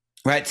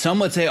 right? Some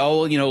would say,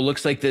 oh, well,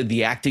 looks like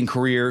the acting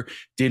career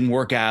didn't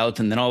work out.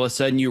 And then all of a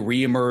sudden you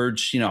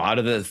reemerge, out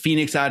of the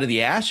phoenix, out of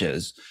the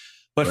ashes.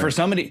 But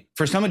right.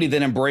 for somebody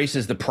that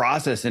embraces the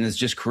process and is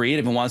just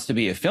creative and wants to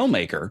be a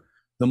filmmaker,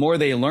 the more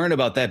they learn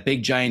about that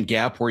big giant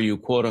gap where you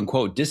quote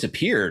unquote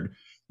disappeared,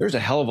 there's a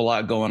hell of a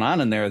lot going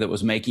on in there that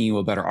was making you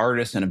a better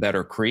artist and a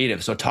better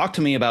creative. So talk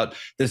to me about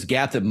this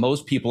gap that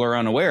most people are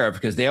unaware of,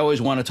 because they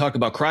always want to talk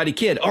about Karate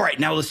Kid. All right,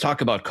 now let's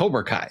talk about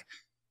Cobra Kai.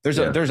 There's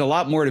a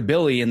lot more to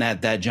Billy in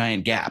that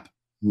giant gap.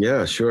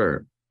 Yeah,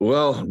 sure.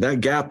 Well,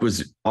 that gap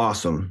was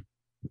awesome.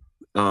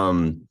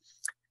 I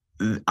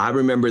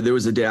remember there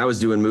was a day I was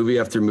doing movie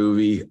after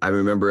movie. I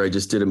remember I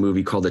just did a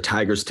movie called The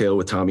Tiger's Tale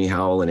with Tommy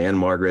Howell and Anne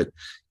Margaret.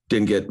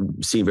 Didn't get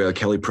seen by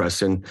Kelly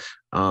Preston.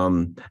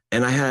 And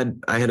I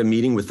had a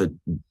meeting with a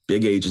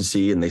big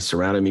agency and they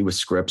surrounded me with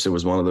scripts. It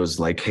was one of those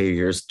like, hey,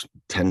 here's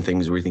 10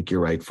 things we think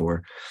you're right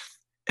for.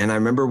 And I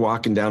remember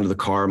walking down to the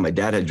car. My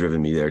dad had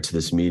driven me there to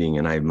this meeting.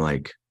 And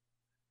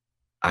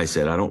I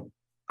said, I don't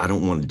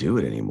want to do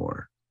it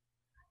anymore.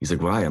 He's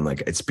like, why? I'm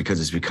like, it's because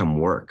it's become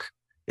work.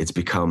 It's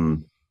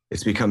become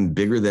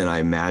bigger than I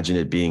imagine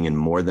it being and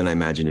more than I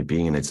imagine it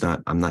being. And it's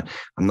not,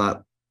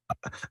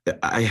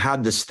 I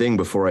had this thing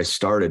before I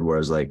started where I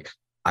was like,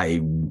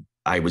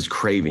 I was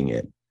craving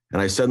it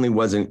and I suddenly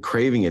wasn't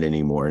craving it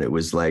anymore. And it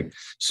was like,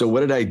 so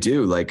what did I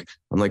do? Like,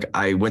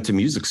 I went to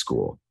music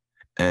school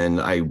and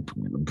I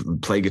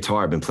play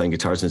guitar. I've been playing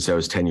guitar since I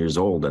was 10 years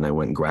old. And I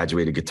went and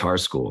graduated guitar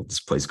school,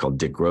 this place called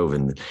Dick Grove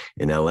in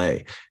LA,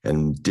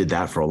 and did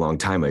that for a long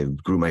time. I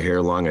grew my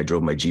hair long. I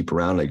drove my Jeep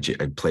around. I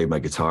played my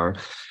guitar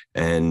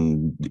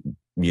and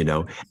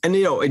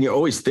you're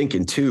always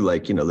thinking too,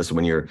 like, listen,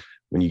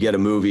 when you get a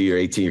movie, you're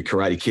 18, you're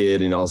Karate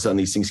Kid, and all of a sudden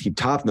these things keep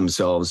topping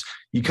themselves,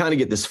 you kind of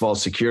get this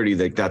false security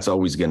that that's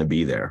always going to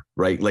be there,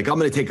 right? Like, I'm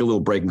going to take a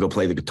little break and go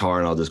play the guitar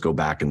and I'll just go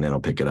back and then I'll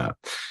pick it up,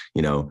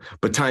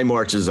 but time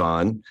marches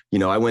on.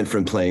 I went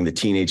from playing the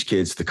teenage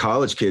kids to the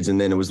college kids. And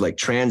then it was like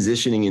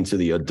transitioning into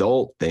the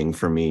adult thing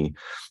for me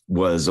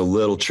was a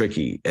little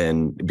tricky.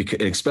 And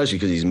especially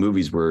because these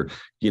movies were,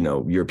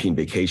 European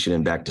Vacation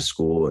and Back to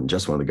School and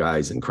Just One of the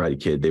Guys and Karate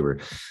Kid, they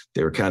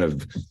were kind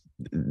of,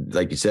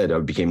 like you said, I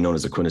became known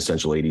as a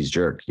quintessential 80s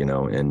jerk,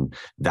 and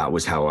that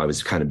was how I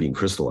was kind of being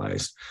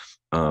crystallized.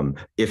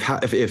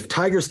 If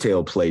Tiger's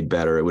Tail played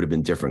better, it would have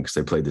been different because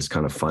they played this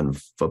kind of fun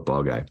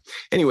football guy.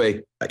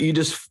 Anyway,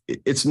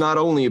 it's not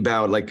only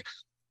about like,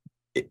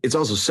 it's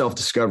also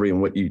self-discovery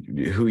and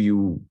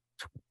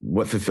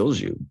what fulfills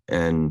you.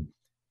 And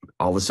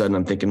all of a sudden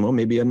I'm thinking, well,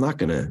 maybe I'm not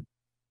going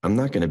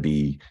to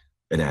be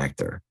an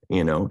actor,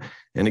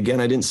 And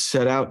again, I didn't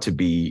set out to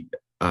be,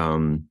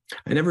 I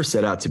never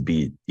set out to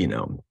be,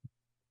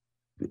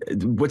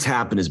 what's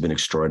happened has been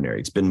extraordinary.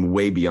 It's been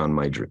way beyond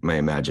my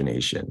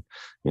imagination.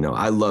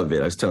 I love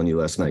it. I was telling you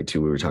last night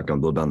too, we were talking a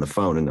little bit on the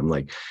phone and I'm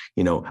like,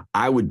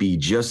 I would be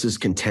just as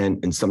content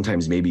and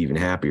sometimes maybe even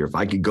happier if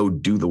I could go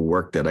do the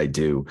work that I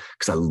do,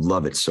 because I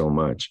love it so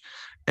much.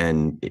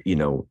 And,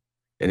 and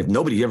if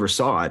nobody ever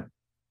saw it,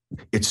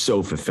 it's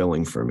so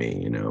fulfilling for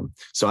me,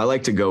 So I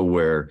like to go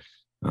where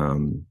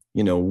I'm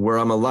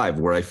alive,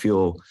 where I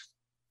feel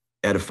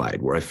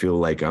edified, where I feel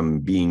like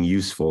I'm being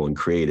useful and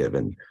creative.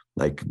 And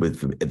like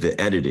with the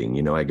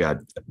editing, I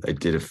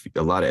did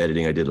a lot of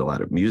editing. I did a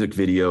lot of music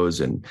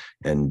videos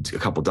and a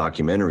couple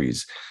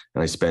documentaries.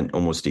 And I spent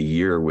almost a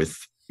year with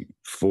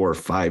 4 or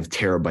 5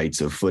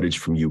 terabytes of footage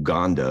from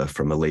Uganda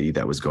from a lady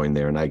that was going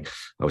there. And I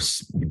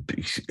was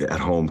at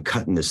home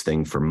cutting this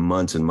thing for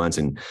months and months.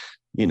 And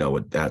you know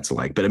what that's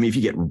like. But I mean, if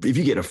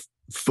you get a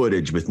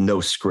footage with no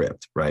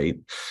script, right?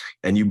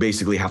 And you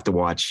basically have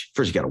to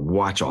first you got to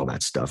watch all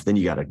that stuff. Then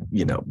you got to,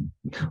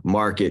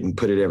 mark it and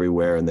put it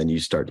everywhere. And then you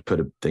start to put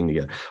a thing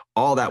together.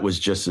 All that was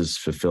just as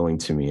fulfilling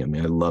to me. I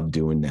mean, I love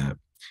doing that.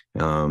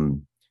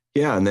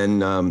 Yeah. And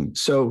then,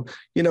 so,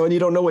 and you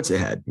don't know what's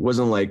ahead. It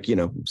wasn't like,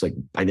 it's like,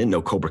 I didn't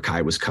know Cobra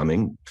Kai was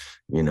coming,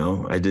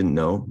 I didn't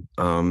know.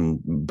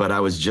 But I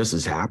was just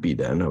as happy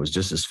then. I was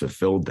just as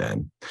fulfilled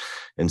then.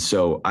 And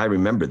so I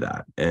remember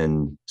that.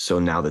 And so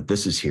now that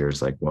this is here,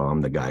 it's like, well,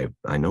 I'm the guy,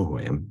 I know who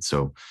I am.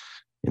 So,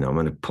 I'm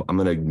going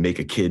to make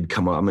a kid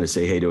come up. I'm going to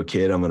say hey to a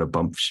kid. I'm going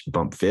to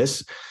bump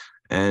fists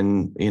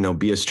and,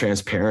 be as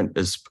transparent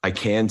as I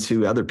can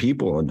to other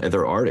people and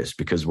other artists,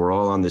 because we're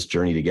all on this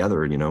journey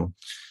together,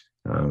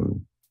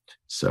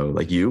 so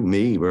like you,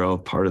 me, we're all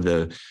part of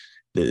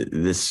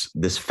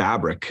this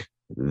fabric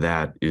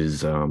that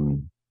is,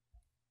 and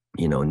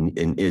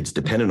it's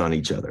dependent on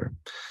each other.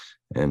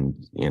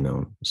 And,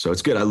 so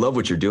it's good. I love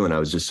what you're doing. I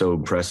was just so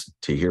impressed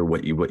to hear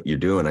what you're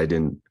doing. I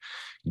didn't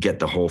get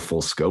the whole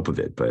full scope of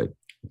it, but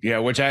yeah,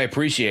 which I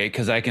appreciate,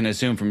 because I can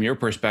assume from your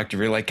perspective,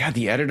 you're like, God,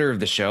 the editor of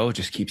the show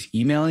just keeps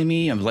emailing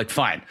me. I'm like,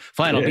 fine,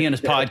 I'll be on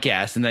his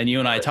podcast. And then you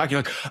and I talk,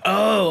 you're like,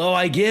 oh,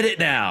 I get it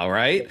now.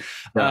 Right.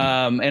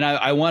 Yeah. And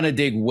I want to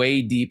dig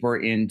way deeper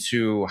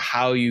into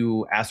how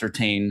you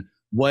ascertain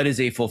what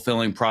is a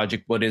fulfilling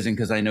project, what isn't,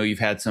 because I know you've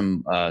had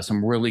some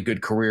really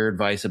good career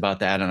advice about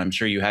that, and I'm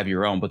sure you have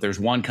your own. But there's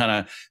one kind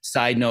of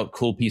side note,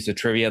 cool piece of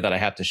trivia that I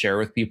have to share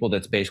with people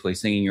that's basically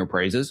singing your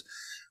praises,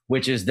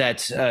 which is that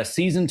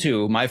season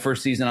 2, my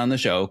first season on the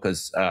show,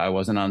 because I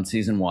wasn't on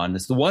season 1.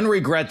 It's the one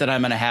regret that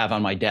I'm going to have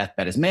on my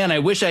deathbed is, man, I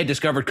wish I had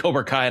discovered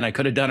Cobra Kai and I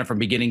could have done it from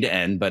beginning to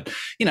end. But,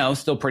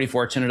 still pretty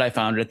fortunate I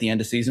found it at the end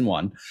of season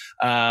 1.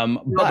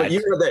 But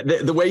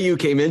the way you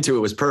came into it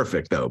was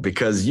perfect, though,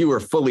 because you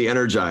were fully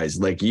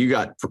energized. Like you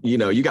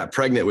got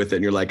pregnant with it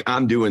and you're like,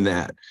 I'm doing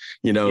that.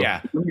 Yeah.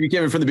 If you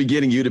came in from the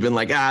beginning, you'd have been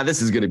like,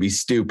 this is going to be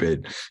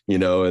stupid,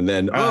 and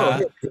then,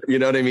 you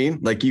know what I mean?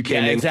 Like you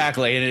came in.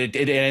 Exactly. And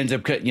it ends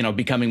up,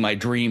 becoming my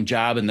dream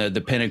job and the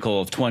pinnacle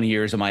of 20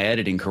 years of my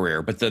editing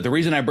career. But the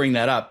reason I bring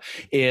that up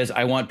is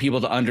I want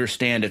people to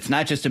understand it's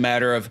not just a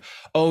matter of,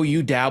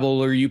 you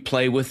dabble or you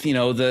play with,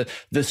 the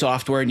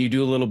software and you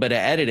do a little bit of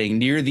editing.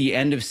 Near the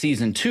end of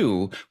season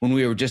 2, when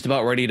we were just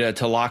about ready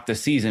to lock the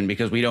season,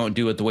 because we don't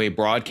do it the way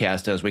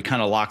broadcast does, we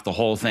kind of lock the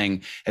whole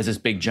thing as this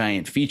big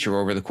giant feature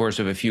over the course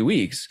of a few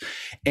weeks,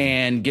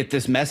 and get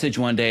this message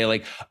one day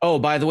like, oh,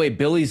 by the way,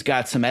 Billy's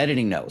got some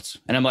editing notes.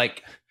 And I'm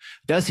like,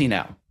 does he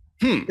now?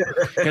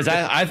 Because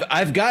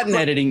I've gotten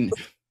editing.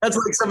 That's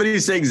like somebody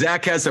saying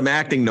Zack has some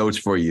acting notes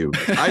for you.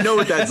 I know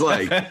what that's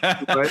like.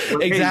 Right?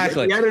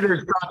 Exactly. Hey, the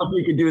editors thought if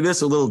we could do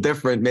this a little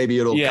different, maybe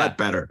it'll cut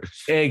better.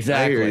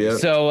 Exactly.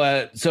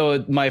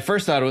 So my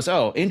first thought was,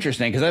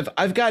 interesting, because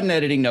I've gotten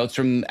editing notes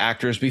from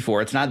actors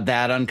before. It's not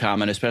that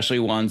uncommon, especially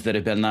ones that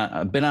have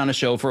been on a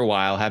show for a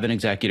while, have an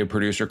executive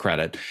producer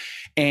credit.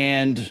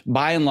 And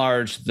by and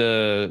large,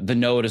 the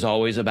note is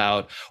always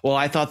about, well,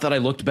 I thought that I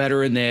looked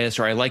better in this,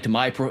 or I liked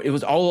it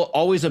was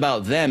always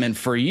about them. And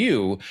for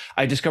you,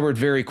 I discovered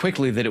very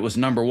quickly that it was,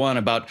 number one,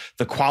 about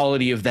the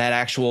quality of that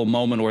actual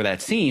moment or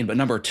that scene. But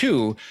number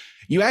two,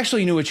 you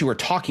actually knew what you were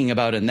talking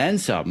about and then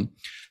some.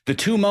 The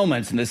two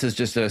moments, and this is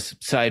just a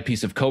side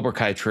piece of Cobra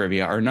Kai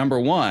trivia, are number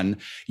one,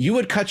 you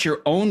would cut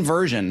your own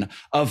version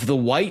of the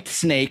White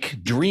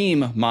Snake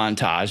Dream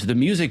montage, the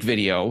music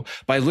video,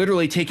 by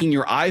literally taking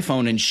your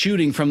iPhone and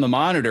shooting from the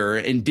monitor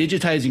and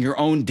digitizing your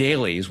own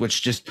dailies,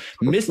 which just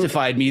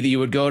mystified me that you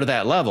would go to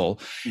that level.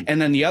 And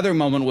then the other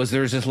moment was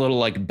there's this little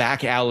like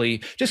back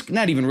alley, just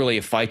not even really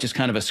a fight, just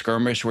kind of a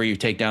skirmish where you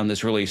take down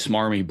this really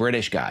smarmy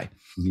British guy.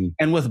 Mm-hmm.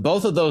 And with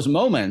both of those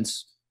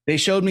moments, they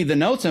showed me the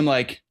notes. I'm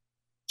like,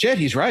 shit,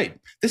 he's right.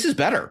 This is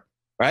better,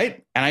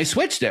 right? And I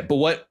switched it. But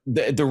what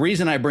the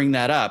reason I bring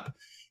that up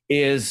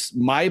is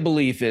my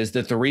belief is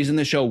that the reason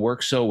the show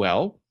works so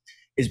well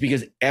is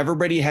because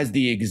everybody has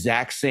the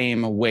exact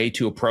same way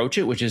to approach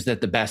it, which is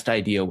that the best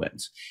idea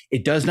wins.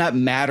 It does not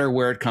matter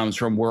where it comes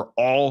from. We're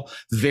all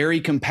very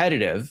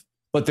competitive,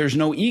 but there's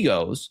no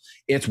egos.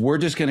 We're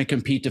just going to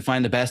compete to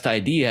find the best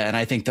idea. And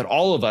I think that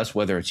all of us,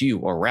 whether it's you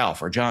or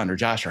Ralph or John or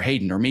Josh or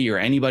Hayden or me or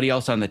anybody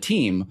else on the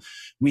team,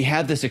 we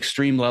have this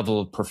extreme level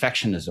of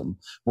perfectionism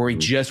where we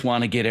just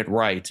want to get it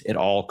right at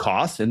all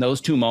costs. In those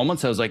two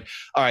moments, I was like,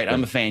 all right,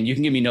 I'm a fan. You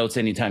can give me notes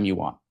anytime you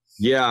want.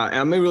 Yeah,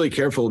 I'm really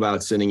careful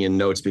about sending in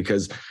notes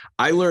because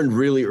I learned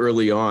really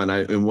early on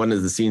in one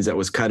of the scenes that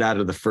was cut out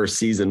of the first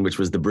season, which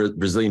was the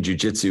Brazilian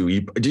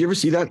Jiu-Jitsu. Did you ever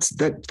see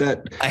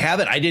that? I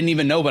haven't. I didn't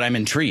even know, but I'm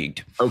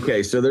intrigued.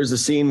 Okay, so there's a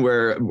scene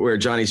where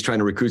Johnny's trying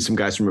to recruit some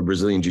guys from a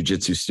Brazilian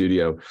Jiu-Jitsu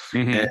studio,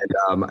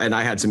 and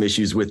I had some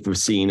issues with the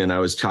scene, and I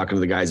was talking to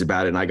the guys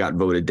about it, and I got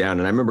voted down.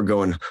 And I remember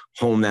going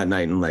home that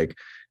night and like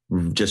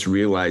just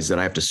realized that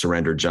I have to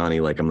surrender Johnny.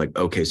 Like, I'm like,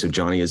 okay, so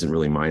Johnny isn't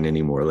really mine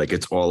anymore. Like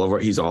he's all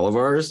of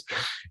ours,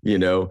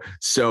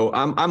 So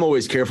I'm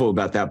always careful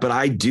about that, but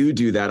I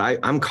do that.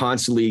 I'm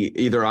constantly,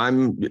 either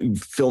I'm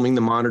filming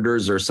the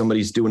monitors or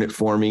somebody's doing it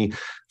for me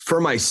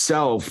for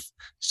myself.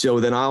 So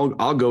then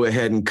I'll go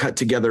ahead and cut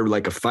together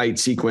like a fight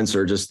sequence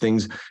or just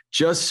things,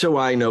 just so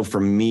I know for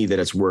me that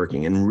it's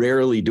working. And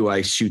rarely do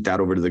I shoot that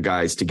over to the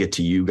guys to get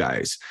to you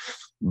guys.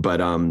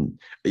 But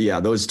yeah,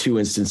 those two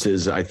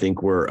instances I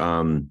think were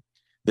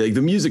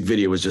the music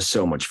video was just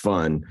so much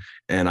fun,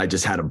 and I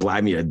just had a blast.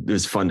 I mean, it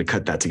was fun to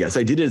cut that together. So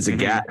I did it as a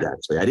gag.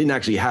 Actually, I didn't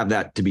actually have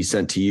that to be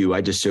sent to you.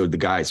 I just showed the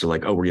guys. So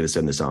like, oh, we're going to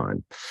send this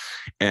on.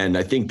 And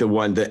I think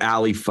the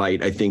alley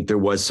fight, I think there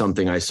was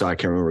something I saw. I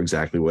can't remember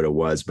exactly what it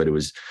was, but it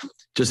was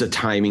just a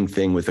timing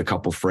thing with a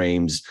couple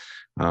frames,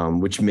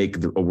 which make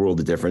a world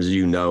of difference.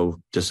 You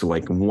know, just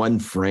like one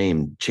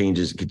frame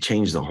could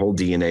change the whole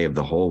DNA of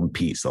the whole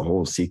piece, the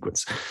whole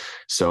sequence.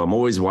 So I'm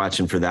always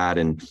watching for that.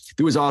 And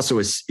there was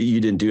also you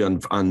didn't do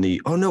on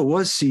the, oh no, it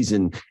was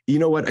season. You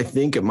know what? I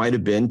think it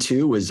might've been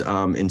too, was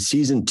in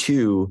season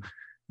 2,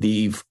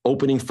 the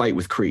opening fight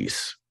with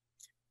Kreese.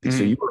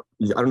 Mm-hmm.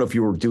 So I don't know if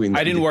you were doing.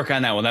 I didn't work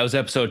on that one. That was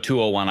episode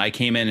 201. I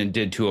came in and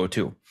did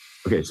 202.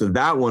 Okay. So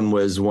that one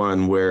was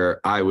one where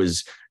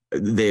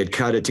they had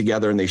cut it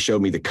together and they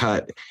showed me the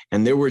cut,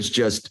 and there was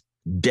just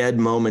dead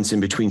moments in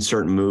between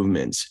certain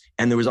movements.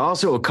 And there was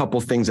also a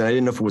couple things that I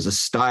didn't know if it was a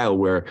style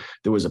where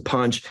there was a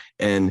punch,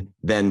 and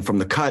then from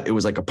the cut, it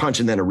was like a punch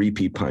and then a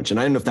repeat punch. And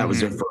I didn't know if that was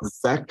there for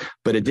effect,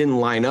 but it didn't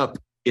line up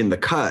in the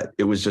cut.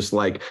 It was just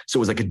like, so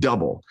it was like a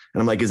double.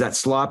 And I'm like, is that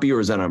sloppy or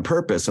is that on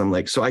purpose? And I'm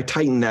like, so I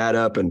tightened that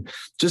up and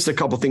just a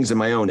couple things in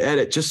my own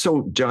edit, just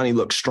so Johnny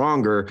looked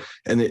stronger.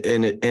 And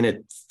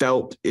it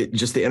felt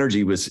just the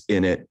energy was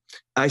in it.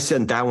 I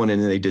sent that one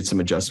in and they did some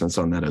adjustments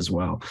on that as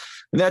well.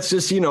 And that's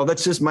just,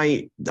 that's just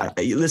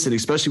listen,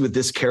 especially with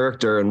this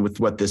character and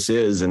with what this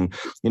is. And,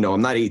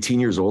 I'm not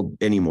 18 years old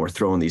anymore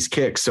throwing these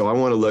kicks. So I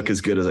want to look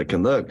as good as I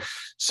can look.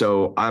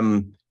 So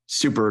I'm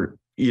super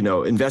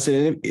invested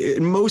in it.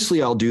 And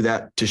mostly I'll do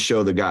that to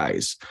show the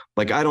guys.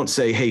 Like, I don't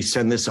say, hey,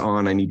 send this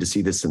on. I need to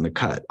see this in the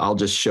cut. I'll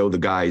just show the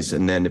guys.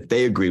 And then if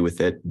they agree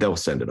with it, they'll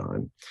send it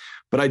on.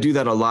 But I do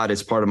that a lot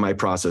as part of my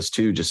process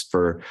too, just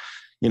for,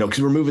 because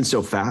we're moving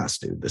so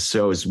fast, dude. The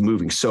show is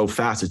moving so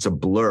fast. It's a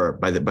blur.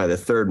 By the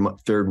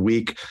third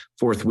week,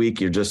 fourth week,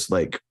 you're just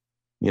like,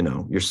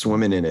 you're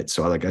swimming in it.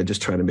 So I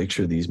just try to make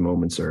sure these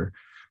moments are,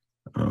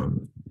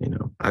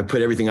 I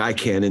put everything I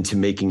can into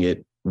making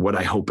it what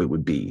I hope it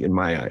would be in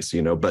my eyes,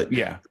 but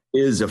yeah,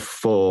 is a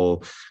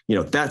full,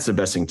 that's the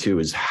best thing too,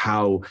 is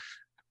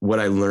what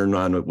I learned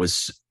on it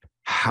was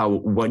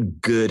what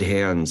good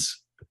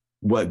hands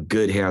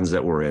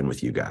that we're in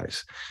with you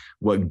guys,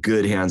 what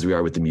good hands we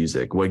are with the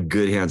music, what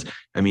good hands.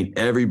 I mean,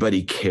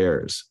 everybody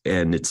cares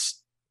and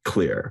it's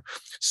clear.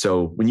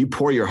 So when you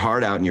pour your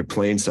heart out and you're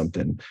playing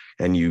something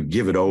and you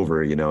give it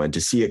over, and to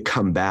see it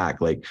come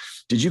back, like,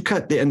 did you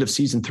cut the end of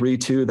season 3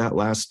 too?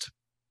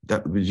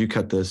 Did you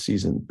cut the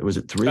season? Was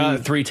it 3?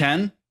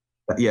 310?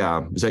 Yeah.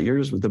 Was that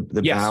yours with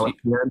the yes. ballot?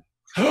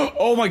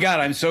 Oh my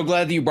God. I'm so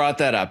glad that you brought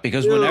that up,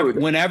 because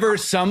whenever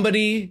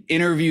somebody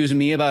interviews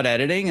me about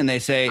editing and they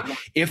say,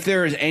 if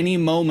there is any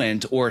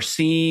moment or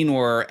scene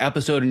or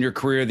episode in your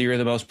career that you're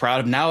the most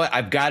proud of, now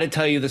I've got to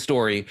tell you the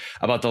story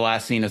about the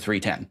last scene of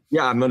 310.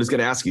 Yeah. I'm just going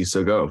to ask you.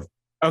 So go.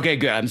 Okay,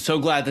 good. I'm so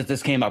glad that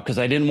this came up, because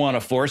I didn't want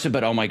to force it,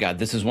 but oh my God,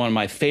 this is one of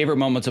my favorite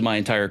moments of my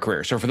entire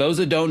career. So for those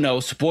that don't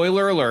know,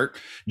 spoiler alert,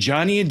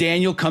 Johnny and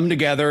Daniel come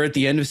together at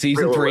the end of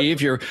season 3,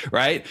 if you're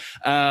right.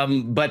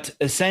 But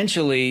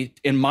essentially,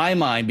 in my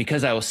mind,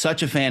 because I was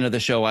such a fan of the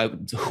show,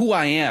 who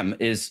I am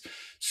is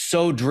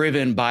so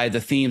driven by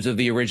the themes of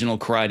the original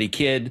Karate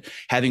Kid,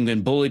 having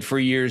been bullied for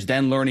years,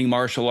 then learning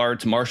martial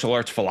arts. Martial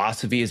arts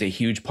philosophy is a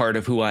huge part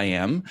of who I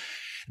am,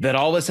 that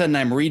all of a sudden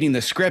I'm reading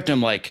the script.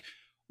 I'm like,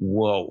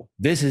 whoa,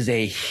 this is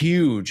a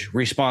huge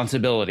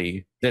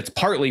responsibility that's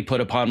partly put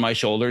upon my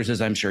shoulders,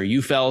 as I'm sure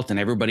you felt and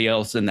everybody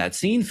else in that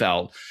scene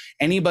felt.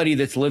 Anybody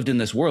that's lived in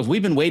this world,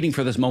 we've been waiting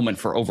for this moment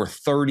for over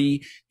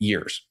 30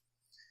 years.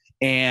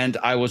 And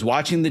I was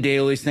watching the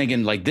dailies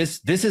thinking, like, this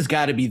has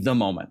got to be the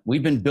moment.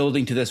 We've been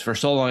building to this for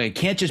so long. It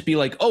can't just be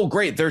like, oh,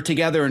 great, they're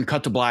together and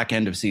cut to black,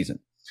 end of season.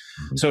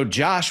 Mm-hmm. So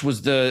Josh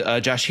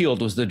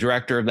Heald was the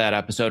director of that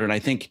episode. And I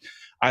think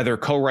either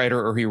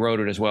co-writer or he wrote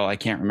it as well. I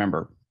can't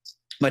remember.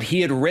 But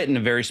he had written a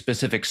very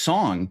specific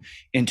song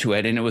into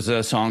it, and it was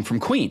a song from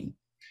Queen.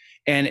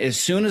 And as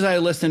soon as I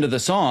listened to the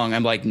song,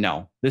 I'm like,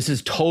 no, this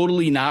is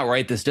totally not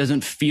right. This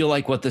doesn't feel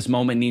like what this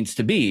moment needs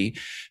to be,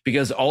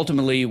 because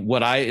ultimately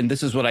and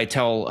this is what I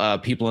tell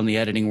people in the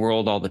editing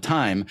world all the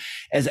time,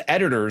 as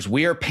editors,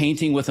 we are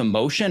painting with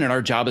emotion, and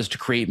our job is to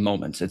create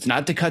moments. It's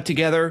not to cut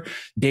together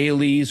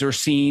dailies or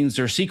scenes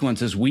or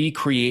sequences. We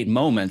create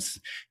moments.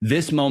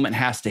 This moment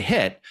has to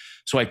hit.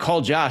 So I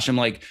called Josh. I'm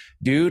like,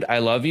 dude, I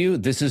love you.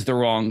 This is the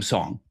wrong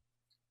song.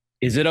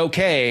 Is it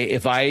okay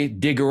if I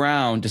dig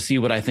around to see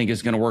what I think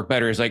is going to work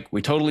better? He's like,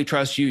 we totally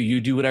trust you.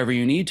 You do whatever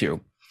you need to.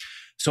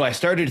 So I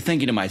started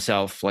thinking to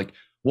myself, like,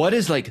 what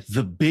is like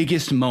the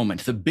biggest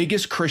moment, the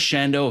biggest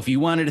crescendo? If you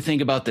wanted to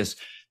think about this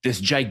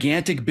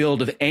gigantic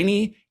build of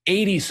any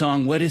 80s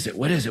song, what is it?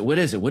 What is it? What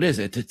is it? What is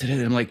it?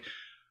 And I'm like,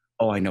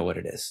 oh, I know what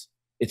it is.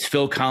 It's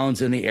Phil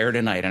Collins' In the Air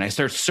Tonight. And I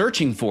start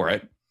searching for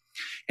it.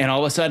 And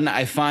all of a sudden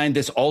I find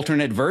this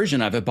alternate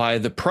version of it by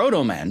the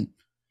Proto Men.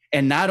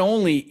 And not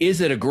only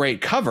is it a great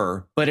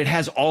cover, but it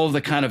has all of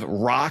the kind of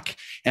rock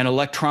and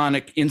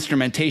electronic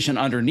instrumentation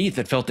underneath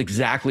that felt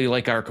exactly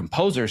like our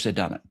composers had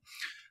done it.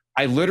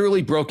 I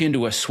literally broke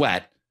into a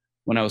sweat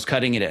when I was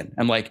cutting it in.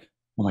 I'm like,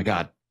 oh my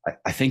God,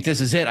 I think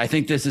this is it. I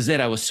think this is it.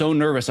 I was so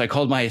nervous. I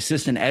called my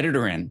assistant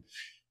editor in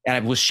and I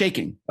was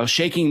shaking.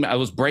 I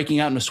was breaking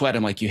out in a sweat.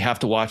 I'm like, you have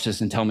to watch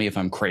this and tell me if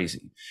I'm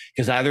crazy,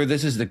 because either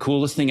this is the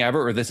coolest thing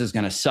ever or this is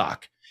going to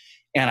suck.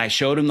 And I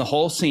showed him the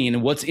whole scene.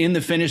 And what's in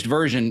the finished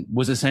version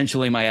was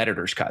essentially my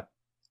editor's cut.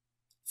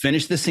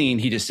 Finished the scene.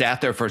 He just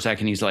sat there for a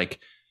second. He's like,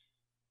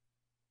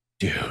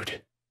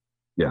 dude,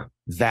 yeah,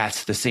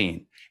 that's the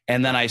scene.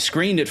 And then I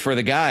screened it for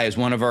the guys.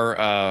 One of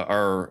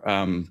our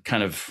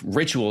kind of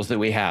rituals that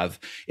we have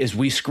is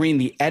we screen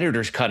the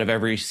editor's cut of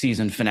every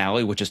season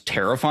finale, which is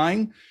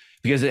terrifying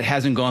because it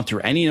hasn't gone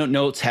through any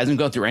notes, hasn't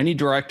gone through any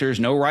directors,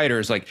 no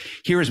writers. Like,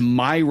 here's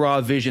my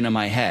raw vision in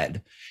my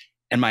head.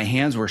 And my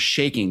hands were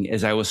shaking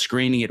as I was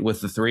screening it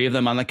with the three of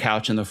them on the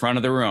couch in the front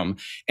of the room.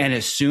 And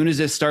as soon as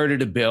it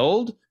started to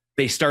build,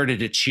 they started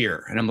to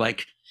cheer. And I'm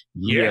like,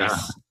 yes. Yeah.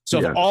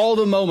 So of all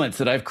the moments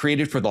that I've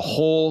created for the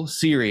whole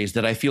series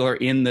that I feel are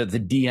in the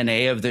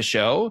DNA of the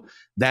show,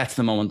 that's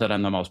the moment that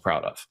I'm the most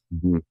proud of.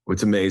 Mm-hmm.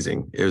 It's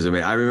amazing. It was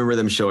amazing. I remember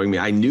them showing me.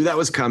 I knew that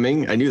was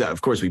coming. I knew that.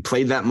 Of course, we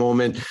played that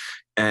moment.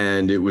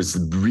 And it was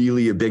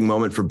really a big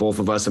moment for both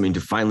of us. I mean,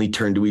 to finally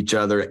turn to each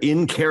other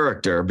in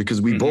character, because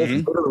we both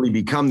literally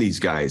become these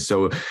guys.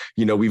 So,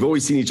 you know, we've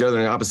always seen each other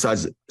on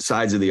opposite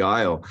sides of the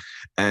aisle.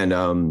 And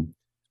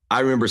I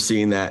remember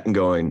seeing that and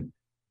going,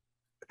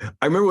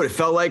 I remember what it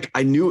felt like.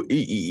 I knew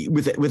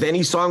with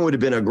any song would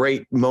have been a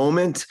great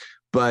moment.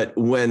 But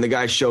when the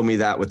guy showed me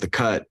that with the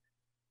cut,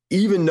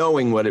 even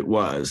knowing what it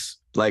was,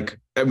 like,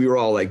 we were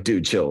all like,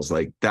 dude, chills.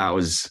 Like,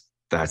 that's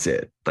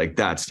it. Like,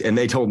 and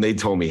they told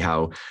me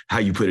how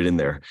you put it in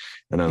there.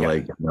 And I'm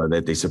like, you know,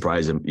 that you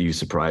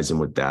surprise them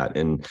with that.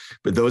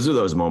 But those are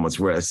those moments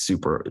where it's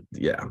super.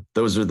 Yeah.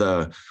 Those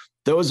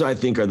I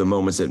think are the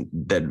moments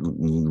that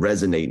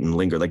resonate and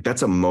linger. Like,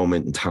 that's a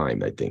moment in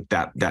time. I think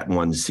that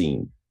one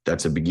scene,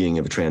 that's a beginning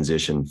of a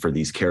transition for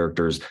these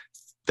characters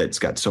that's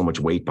got so much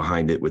weight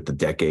behind it with the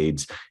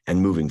decades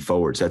and moving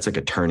forward. So that's like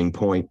a turning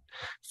point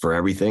for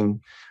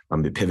everything.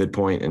 The pivot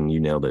point, and you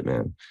nailed it,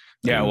 man.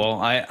 Yeah, well,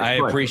 I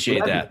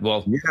appreciate that.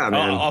 Well, yeah,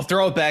 man. I'll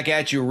throw it back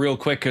at you real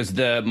quick, because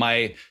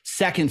my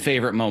second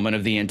favorite moment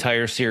of the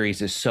entire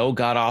series is so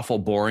god awful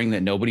boring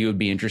that nobody would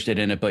be interested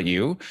in it but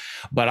you.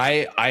 But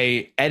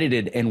I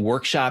edited and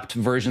workshopped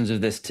versions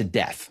of this to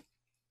death,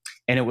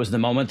 and it was the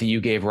moment that you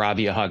gave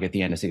Robbie a hug at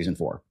the end of season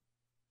 4.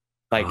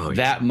 Like,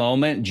 that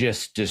moment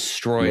just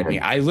destroyed me.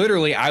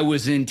 I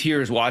was in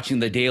tears watching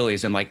the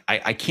dailies. And like,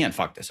 I can't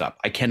fuck this up.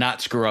 I cannot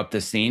screw up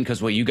this scene,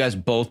 because what you guys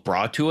both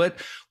brought to it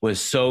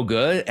was so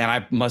good. And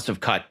I must have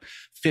cut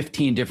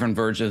 15 different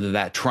versions of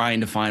that,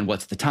 trying to find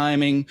what's the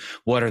timing,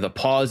 what are the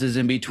pauses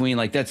in between.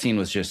 Like, that scene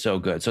was just so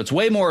good. So it's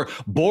way more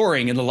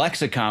boring in the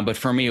lexicon, but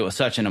for me, it was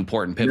such an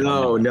important pivot.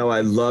 No,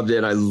 I loved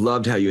it. I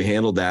loved how you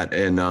handled that.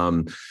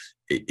 And,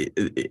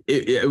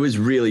 it was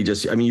really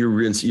just, I mean,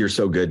 you're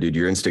so good, dude.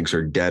 Your instincts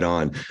are dead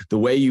on. The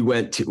way you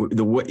went to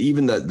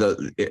even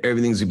the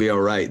everything's gonna be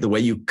all right. The way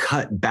you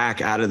cut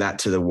back out of that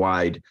to the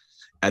wide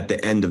at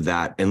the end of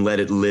that and let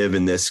it live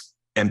in this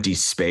empty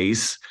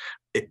space.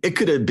 It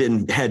could have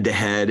been head to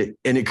head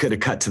and it could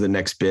have cut to the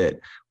next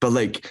bit. But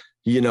like,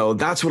 you know,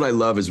 that's what I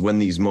love, is when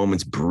these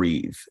moments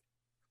breathe,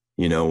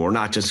 you know, we're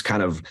not just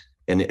kind of,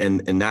 and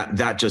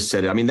that just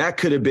said it. I mean, that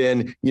could have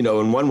been, you know,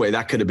 in one way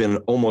that could have been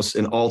almost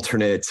an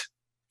alternate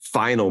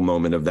final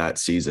moment of that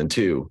season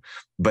too,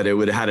 but it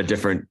would have had a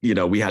different, you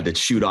know, we had to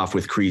shoot off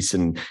with Kreese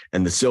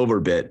and the silver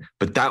bit,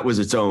 but that was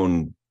its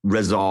own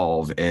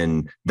resolve.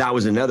 And that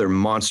was another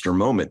monster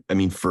moment. I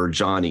mean, for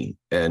Johnny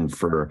and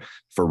for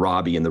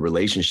Robbie and the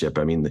relationship.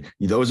 I mean,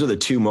 those are the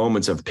two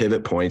moments of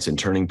pivot points and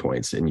turning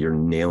points, and you're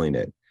nailing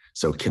it.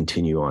 So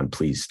continue on,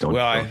 please. Don't.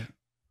 Well,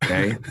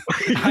 okay.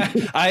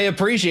 I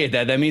appreciate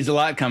that. That means a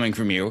lot coming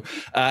from you.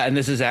 And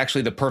this is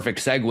actually the perfect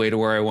segue to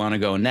where I want to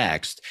go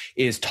next,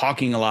 is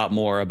talking a lot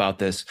more about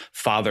this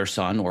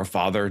father-son or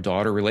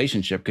father-daughter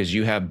relationship, because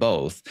you have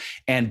both,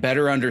 and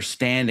better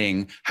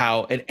understanding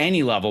how at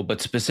any level, but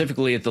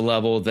specifically at the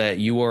level that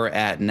you are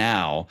at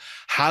now,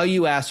 how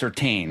you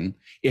ascertain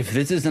if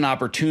this is an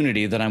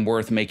opportunity that I'm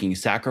worth making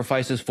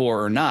sacrifices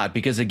for or not.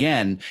 Because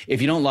again,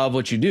 if you don't love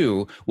what you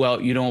do,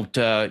 well, you don't,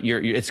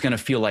 it's going to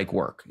feel like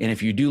work. And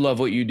if you do love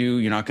what you do,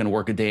 you're not going to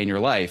work a day in your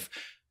life,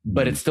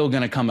 but it's still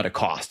going to come at a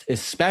cost,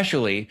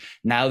 especially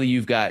now that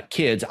you've got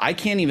kids. I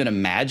can't even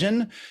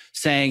imagine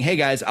saying, hey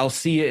guys, I'll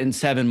see you in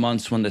 7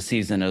 months when the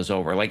season is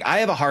over. Like, I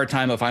have a hard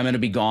time if I'm going to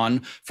be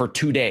gone for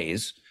 2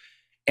 days.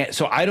 And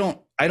so I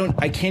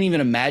can't even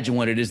imagine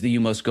what it is that you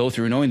must go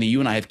through, knowing that you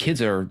and I have kids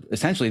that are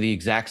essentially the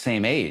exact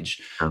same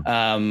age.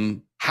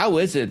 How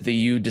is it that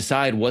you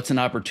decide what's an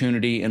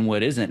opportunity and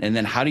what isn't? And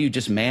then how do you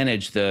just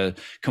manage the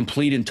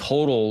complete and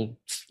total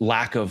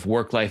lack of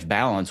work-life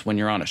balance when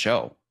you're on a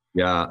show?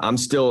 Yeah,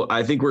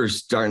 I think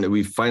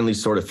we finally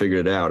sort of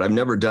figured it out. I've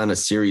never done a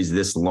series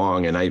this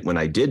long. And when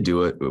I did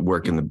do it,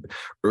 work in the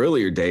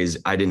earlier days,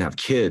 I didn't have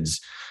kids.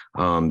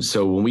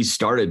 So when we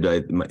started,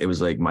 it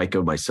was like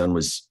Micah, my son,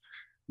 was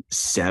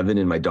 7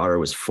 and my daughter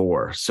was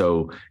 4.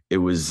 So it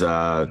was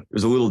a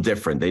little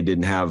different. They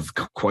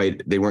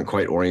weren't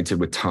quite oriented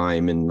with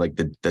time and like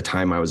the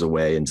time I was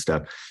away and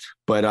stuff.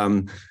 But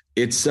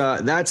it's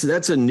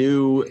that's a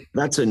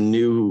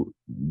new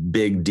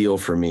big deal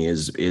for me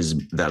is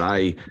that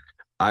I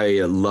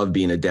love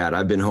being a dad.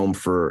 I've been home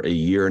for a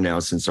year now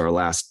since our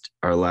last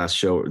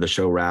show, the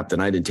show wrapped,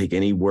 and I didn't take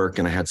any work,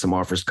 and I had some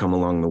offers come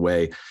along the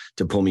way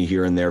to pull me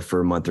here and there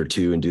for a month or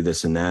two and do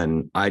this and that.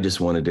 And I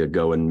just wanted to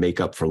go and make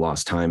up for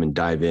lost time and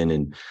dive in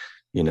and,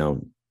 you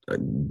know,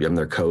 I'm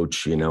their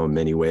coach, you know, in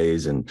many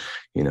ways. And,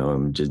 you know,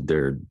 I'm just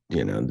their,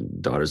 you know,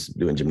 daughter's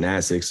doing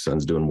gymnastics,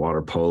 son's doing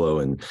water polo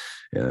and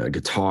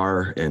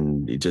guitar.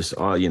 And it just,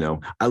 you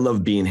know, I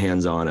love being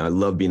hands-on. I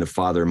love being a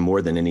father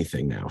more than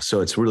anything now.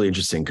 So it's really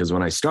interesting because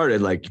when I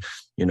started, like,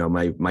 you know,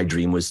 my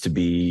dream was to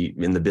be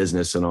in the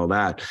business and all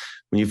that.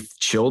 When you have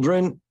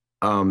children,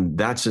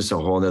 that's just a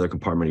whole nother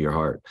compartment of your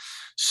heart.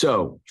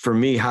 So for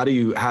me, how do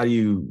you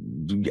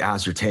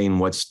ascertain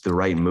what's the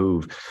right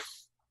move?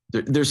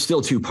 There's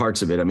still two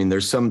parts of it. I mean,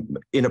 there's some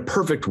in a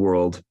perfect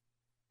world,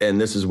 and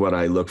this is what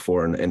I look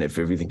for. And if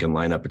everything can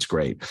line up, it's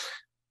great.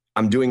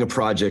 I'm doing a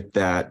project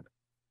that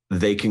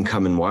they can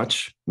come and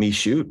watch me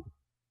shoot,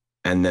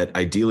 and that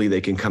ideally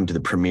they can come to the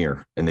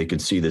premiere and they can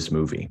see this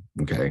movie.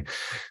 Okay.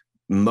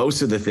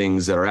 Most of the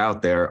things that are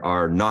out there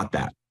are not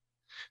that.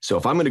 So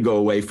if I'm going to go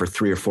away for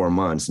 3 or 4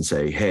 months and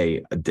say,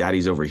 hey,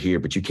 daddy's over here,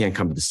 but you can't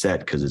come to the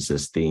set because it's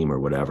this theme or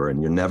whatever,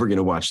 and you're never going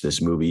to watch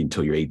this movie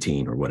until you're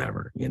 18 or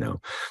whatever, you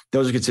know,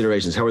 those are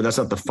considerations. However, that's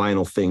not the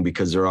final thing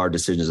because there are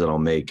decisions that I'll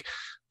make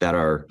that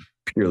are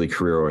purely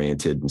career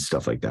oriented and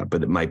stuff like that.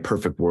 But my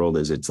perfect world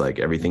is it's like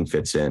everything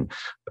fits in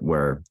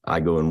where I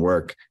go and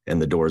work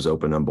and the doors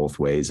open on both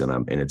ways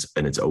and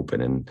it's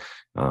open. And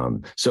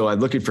so I'm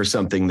looking for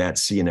something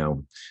that's, you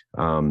know,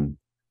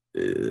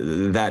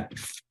 that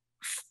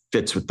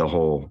fits with the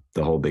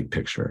whole big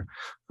picture.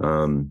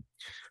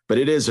 But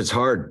it's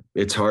hard.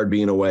 It's hard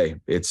being away.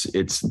 It's,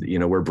 you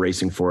know, we're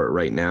bracing for it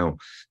right now.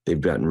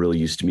 They've gotten really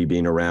used to me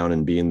being around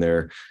and being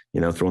there,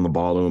 you know, throwing the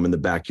ball to them in the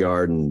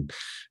backyard and,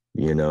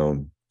 you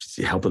know,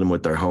 helping them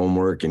with their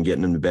homework and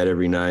getting them to bed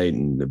every night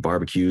and the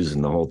barbecues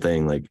and the whole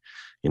thing. Like,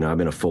 you know, I've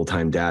been a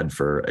full-time dad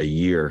for a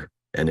year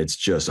and it's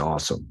just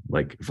awesome.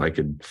 Like if I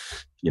could,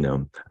 you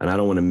know, and I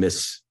don't want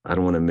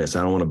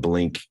to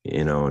blink,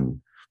 you know,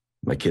 and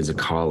my kids in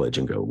college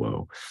and go,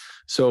 whoa.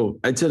 So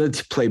I'd say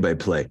it's play by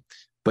play,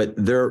 but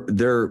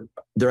they're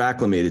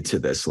acclimated to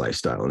this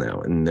lifestyle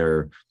now. And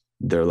they're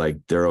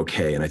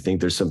okay. And I think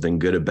there's something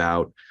good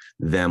about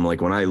them. Like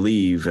when I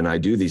leave and I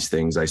do these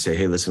things, I say,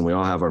 hey, listen, we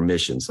all have our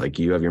missions. Like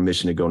you have your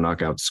mission to go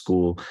knock out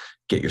school,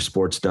 get your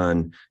sports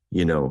done.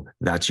 You know,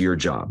 that's your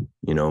job.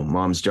 You know,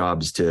 mom's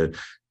job is to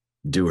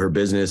do her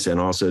business and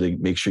also to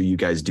make sure you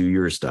guys do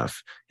your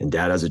stuff. And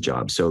dad has a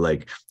job. So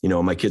like, you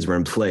know, my kids were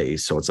in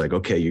plays. So it's like,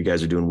 okay, you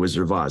guys are doing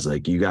Wizard of Oz.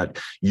 Like you got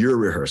your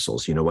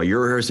rehearsals, you know, while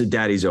you're rehearsing,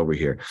 daddy's over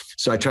here.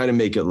 So I try to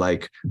make it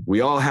like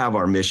we all have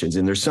our missions.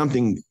 And there's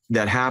something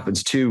that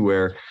happens too,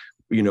 where,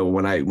 you know,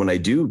 when I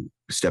do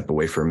step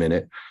away for a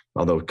minute,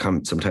 although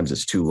sometimes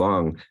it's too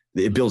long,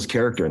 it builds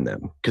character in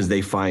them because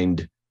they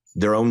find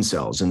their own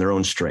selves and their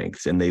own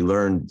strengths and they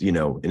learn, you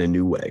know, in a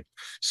new way.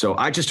 So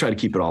I just try to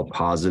keep it all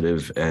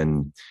positive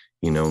and,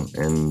 you know,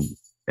 and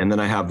then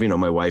I have, you know,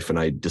 my wife and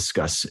I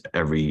discuss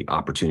every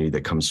opportunity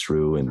that comes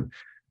through and,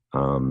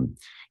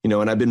 you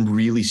know, and I've been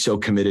really so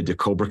committed to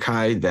Cobra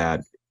Kai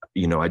that,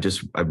 you know,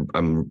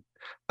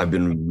 I've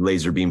been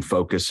laser beam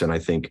focused. And I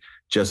think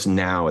just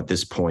now at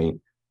this point,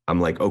 I'm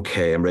like,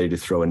 okay, I'm ready to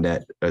throw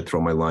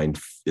my line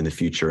in the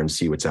future and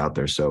see what's out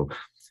there. So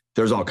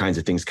there's all kinds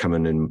of things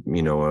coming in,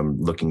 you know, I'm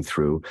looking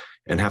through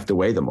and have to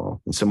weigh them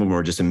all. And some of them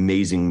are just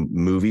amazing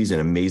movies and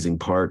amazing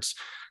parts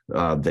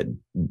that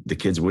the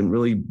kids wouldn't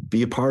really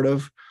be a part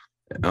of.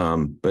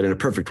 But in a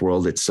perfect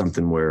world, it's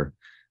something where,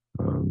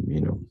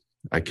 you know,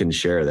 I can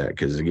share that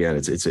because again,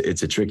 it's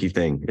a tricky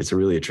thing. It's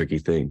really a tricky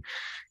thing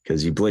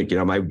because you blink, you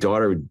know, my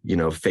daughter, you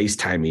know,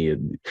 FaceTime me at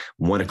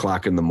 1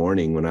 o'clock in the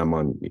morning when I'm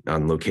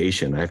on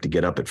location. I have to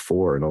get up at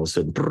 4 and all of a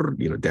sudden,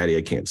 you know, daddy,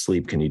 I can't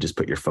sleep. Can you just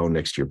put your phone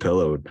next to your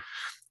pillow?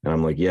 And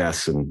I'm like,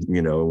 yes. And,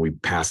 you know, we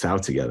passed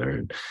out together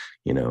and,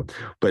 you know,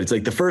 but it's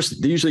like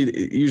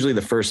usually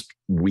the first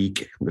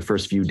week, the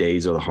first few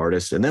days are the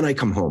hardest. And then I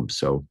come home.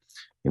 So,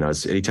 you know,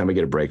 anytime I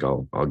get a break,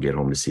 I'll get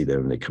home to see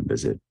them and they come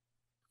visit.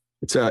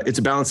 It's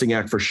a balancing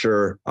act for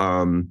sure.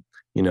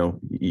 You know,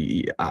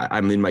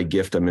 I'm in my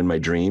gift, I'm in my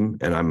dream,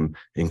 and I'm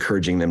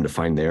encouraging them to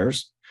find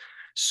theirs.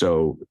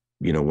 So,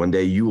 you know, one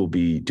day you will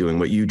be doing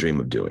what you dream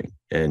of doing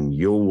and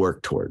you'll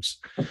work towards.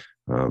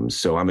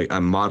 So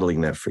I'm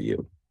modeling that for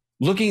you.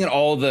 looking at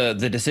all the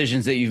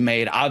decisions that you've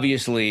made,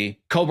 obviously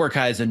Cobra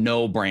Kai is a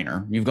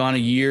no-brainer. You've gone a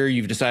year,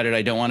 you've decided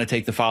I don't want to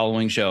take the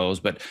following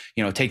shows, but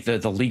take the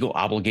legal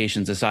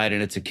obligations aside,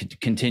 and it's a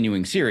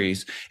continuing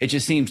series. It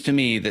just seems to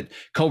me that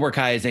Cobra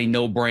Kai is a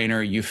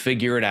no-brainer. You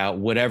figure it out,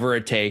 whatever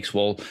it takes.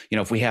 Well,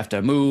 if we have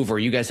to move or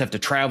you guys have to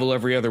travel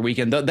every other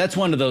weekend, that's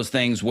one of those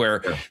things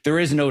where there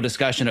is no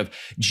discussion of,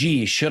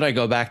 gee, should I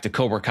go back to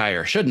Cobra Kai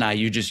or shouldn't I?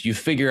 You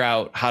figure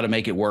out how to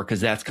make it work,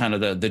 because that's kind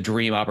of the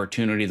dream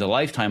opportunity, the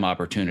lifetime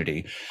opportunity.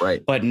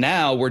 Right. But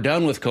now we're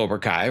done with Cobra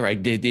Kai,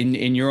 right?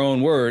 In your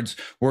own words,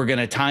 we're going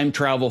to time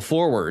travel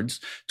forwards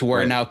to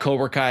where now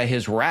Cobra Kai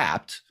has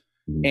wrapped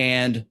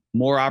and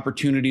more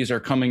opportunities are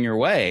coming your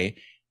way.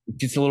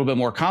 It's a little bit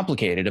more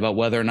complicated about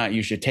whether or not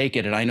you should take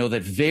it. And I know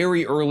that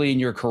very early in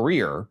your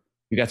career,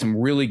 you got some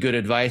really good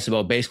advice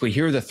about basically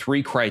here are the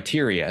 3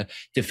 criteria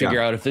to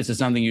figure out if this is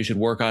something you should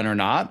work on or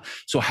not.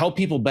 So help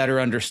people better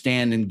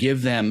understand and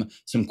give them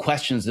some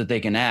questions that they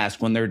can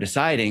ask when they're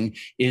deciding,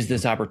 is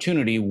this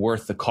opportunity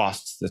worth the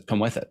costs that come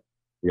with it?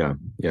 Yeah.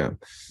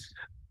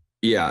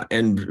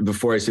 And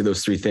before I say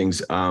those 3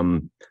 things,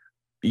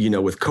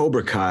 with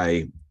Cobra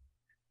Kai,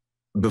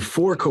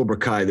 before Cobra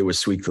Kai, there was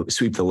Sweep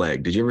the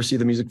Leg. Did you ever see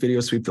the music video,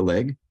 Sweep the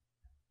Leg?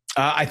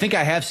 I think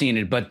I have seen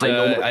it, but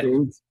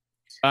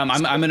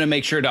I'm going to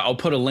make sure I'll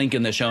put a link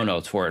in the show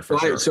notes for it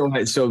sure.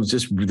 So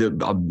just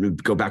I'll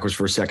go backwards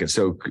for a second.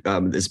 So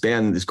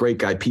this great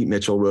guy, Pete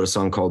Mitchell, wrote a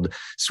song called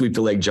Sweep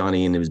the Leg,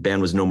 Johnny, and his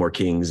band was No More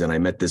Kings. And I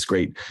met this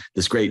great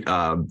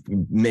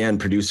man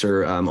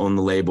producer on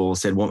the label,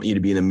 said, want you to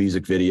be in a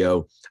music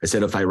video. I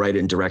said, if I write it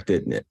and direct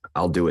it,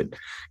 I'll do it.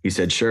 He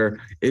said, sure.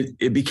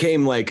 It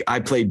became like I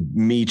played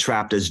me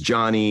trapped as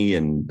Johnny,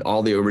 and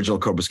all the original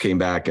Cobras came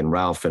back, and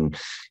Ralph, and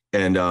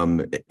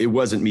it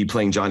wasn't me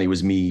playing Johnny, it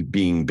was me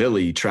being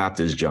Billy trapped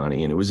as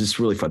Johnny. And it was this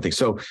really fun thing.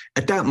 So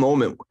at that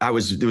moment, it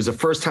was the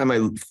first time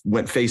I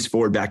went face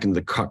forward back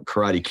into the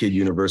Karate Kid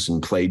universe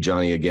and played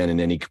Johnny again in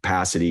any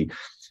capacity.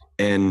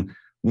 And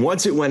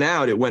once it went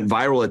out, it went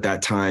viral at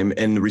that time.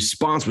 And the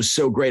response was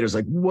so great. It was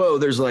like, whoa,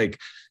 there's like,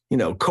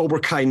 Cobra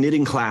Kai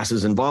knitting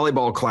classes and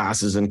volleyball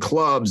classes and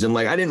clubs. And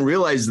like, I didn't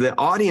realize the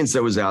audience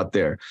that was out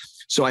there.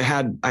 So I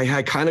had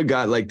kind of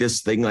got like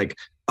this thing like,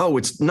 oh,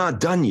 it's not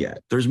done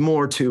yet. There's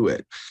more to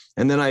it.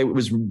 And then I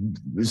was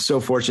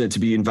so fortunate to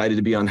be invited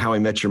to be on How I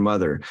Met Your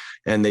Mother.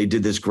 And they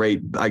did this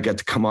great, I got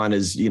to come on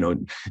as,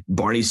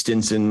 Barney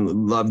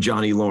Stinson, loved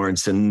Johnny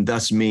Lawrence, and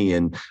thus me.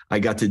 And I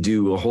got to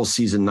do a whole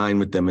season 9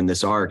 with them in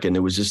this arc. And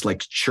it was just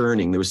like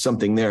churning. There was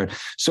something there.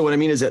 So what I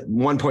mean is at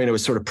one point I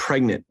was sort of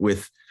pregnant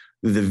with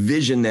the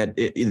vision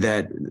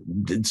that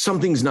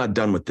something's not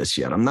done with this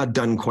yet. I'm not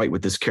done quite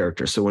with this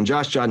character. So when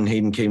Josh Jordan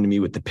Hayden came to me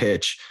with the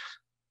pitch,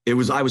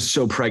 I was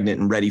so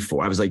pregnant and ready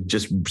I was like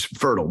just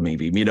fertile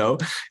maybe,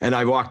 and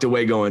I walked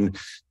away going,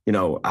 I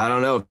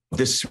don't know if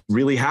this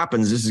really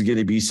happens. This is going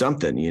to be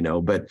something,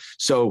 but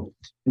so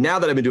now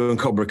that I've been doing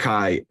Cobra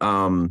Kai,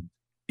 when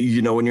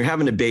you're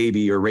having a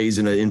baby or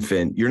raising an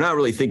infant, you're not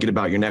really thinking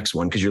about your next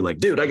one. Cause you're like,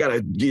 dude, I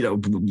gotta,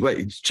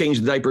 change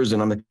the diapers.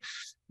 And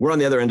we're on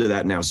the other end of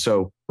that now.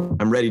 So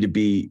I'm ready to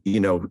be,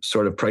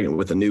 sort of pregnant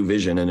with a new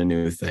vision and a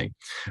new thing.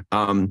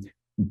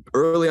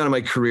 Early on in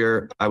my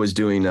career, I was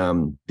doing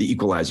The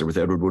Equalizer with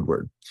Edward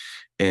Woodward.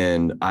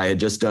 And I had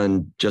just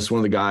done Just One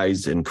of the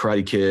Guys and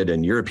Karate Kid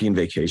and European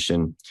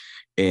Vacation.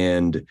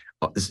 And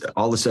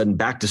all of a sudden,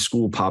 Back to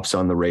School pops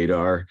on the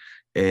radar.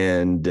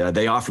 And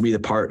they offered me the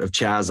part of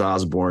Chaz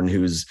Osborne,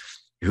 who's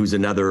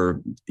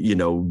another,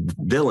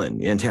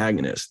 villain,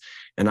 antagonist.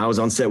 And I was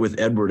on set with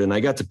Edward, and I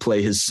got to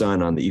play his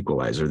son on The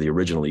Equalizer, the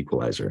original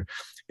Equalizer.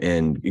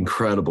 And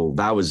incredible.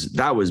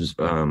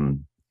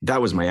 That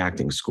was my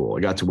acting school. I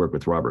got to work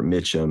with Robert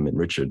Mitchum and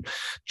Richard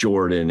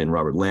Jordan and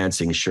Robert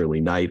Lansing, Shirley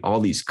Knight, all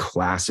these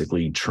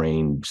classically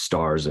trained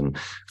stars, and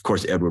of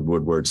course, Edward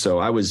Woodward. So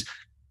I was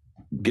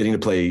getting to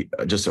play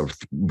just a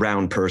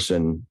round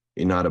person,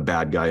 not a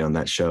bad guy on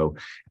that show.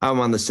 I'm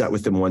on the set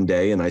with him one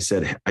day, and I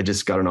said, I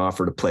just got an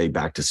offer to play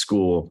Back to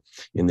School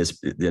in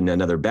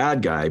another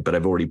bad guy, but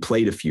I've already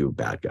played a few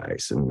bad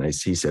guys. And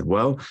he said,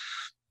 well,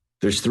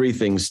 there's 3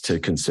 things to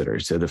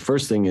consider. So the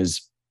first thing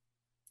is,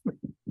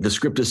 the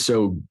script is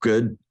so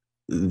good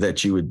that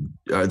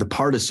the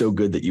part is so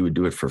good that you would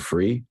do it for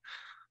free.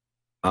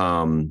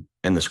 And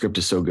the script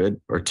is so good.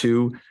 Or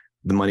 2,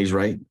 the money's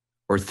right.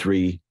 Or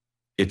 3,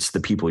 it's the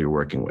people you're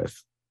working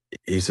with.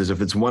 He says, if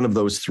it's one of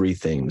those 3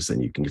 things,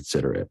 then you can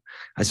consider it.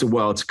 I said,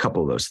 well, it's a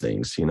couple of those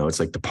things. It's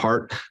like the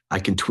part I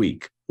can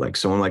tweak. Like,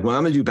 so I'm like, well,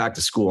 I'm going to do Back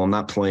to School. I'm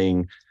not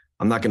going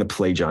to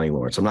play Johnny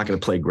Lawrence. I'm not going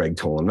to play Greg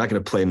Toll. I'm not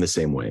going to play him the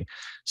same way.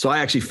 So I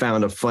actually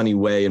found a funny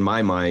way in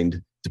my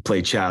mind to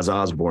play Chaz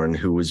Osborne,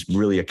 who was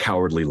really a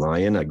cowardly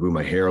lion. I grew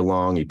my hair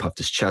long. He puffed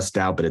his chest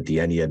out, but at the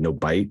end he had no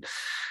bite.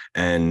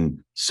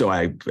 And so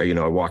I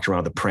walked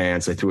around the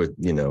prance. I threw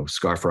a,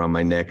 scarf around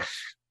my neck.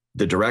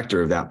 The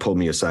director of that pulled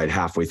me aside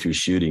halfway through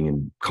shooting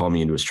and called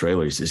me into his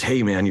trailer. He says,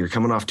 hey man, you're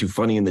coming off too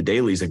funny in the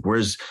dailies. Like,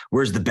 where's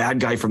the bad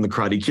guy from the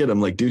Karate Kid?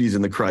 I'm like, dude, he's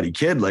in the Karate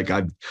Kid. Like,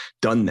 I've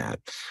done that.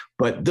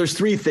 But there's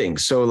 3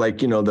 things. So like,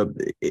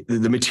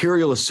 the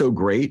material is so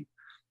great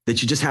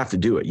that you just have to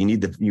do it. You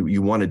need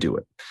you want to do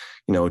it.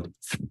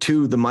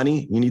 2, the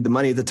money, you need the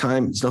money at the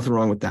time. There's nothing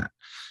wrong with that.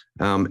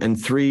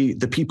 And 3,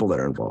 the people that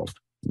are involved,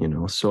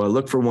 so I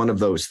look for one of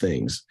those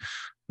things.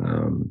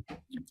 I'm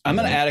going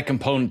to add a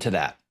component to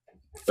that.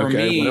 For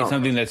me,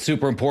 something that's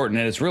super important,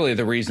 and it's really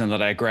the reason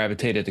that I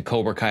gravitated to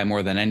Cobra Kai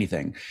more than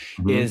anything,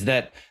 is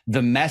that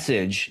the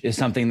message is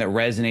something that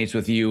resonates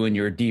with you and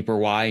your deeper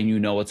why,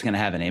 and it's going to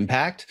have an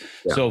impact.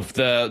 Yeah. So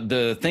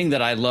the thing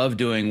that I love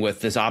doing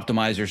with this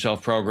Optimize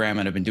Yourself program,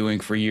 and I've been doing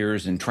for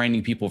years, and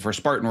training people for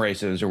Spartan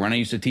races, or when I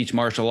used to teach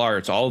martial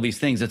arts, all of these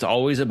things, it's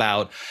always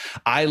about,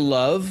 I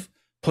love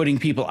putting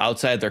people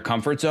outside their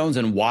comfort zones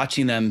and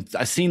watching them.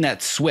 I've seen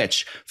that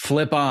switch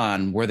flip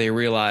on where they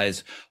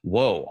realize,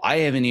 whoa, I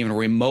haven't even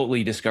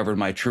remotely discovered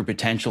my true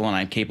potential and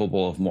I'm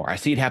capable of more. I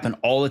see it happen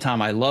all the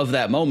time. I love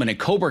that moment. And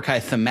Cobra Kai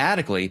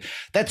thematically,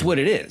 that's what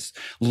it is.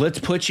 Let's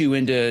put you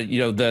into,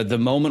 the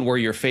moment where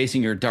you're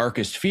facing your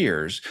darkest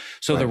fears.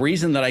 So the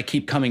reason that I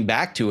keep coming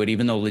back to it,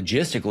 even though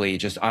logistically,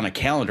 just on a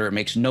calendar, it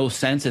makes no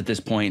sense at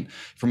this point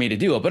for me to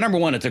do it. But number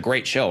one, it's a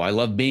great show. I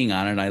love being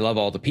on it and I love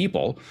all the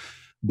people.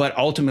 But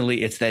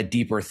ultimately, it's that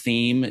deeper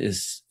theme it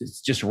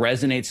just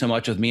resonates so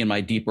much with me and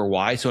my deeper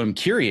why. So I'm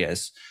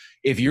curious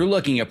if you're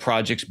looking at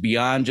projects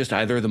beyond just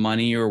either the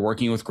money or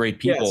working with great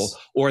people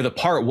or the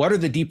part, what are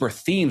the deeper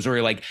themes where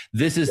you're like,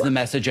 this is the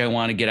message I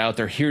want to get out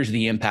there. Here's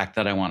the impact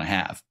that I want to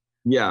have.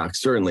 Yeah,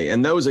 certainly.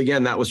 And those,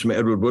 again, that was from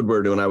Edward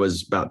Woodward when I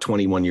was about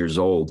 21 years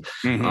old.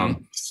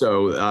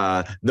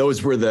 So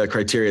those were the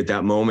criteria at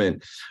that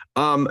moment.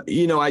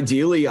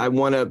 Ideally, I'd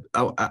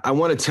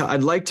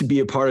like to be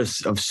a part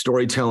of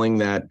storytelling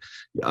that,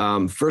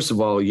 first of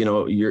all,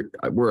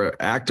 we're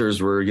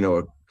actors,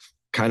 we're,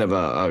 kind of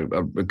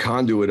a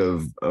conduit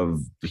of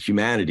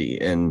humanity.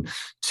 And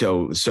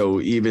so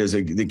even as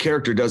the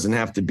character doesn't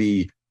have to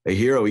be a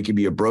hero, he could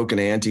be a broken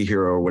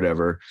anti-hero or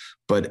whatever,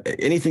 but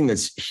anything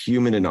that's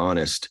human and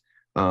honest.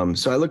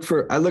 So I look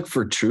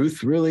for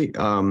truth, really.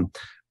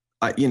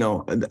 I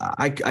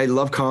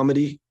love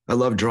comedy. I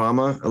love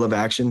drama. I love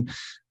action.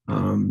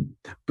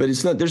 But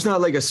there's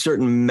not like a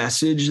certain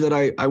message that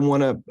I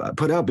want to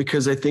put out,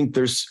 because I think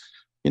there's,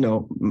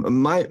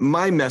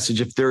 my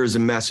message, if there is a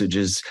message,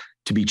 is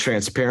to be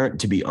transparent,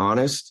 to be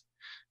honest,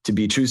 to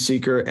be a truth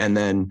seeker. And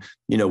then,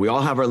 we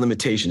all have our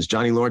limitations.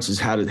 Johnny Lawrence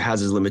has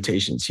his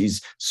limitations.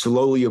 He's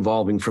slowly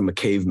evolving from a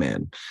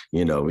caveman.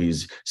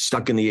 He's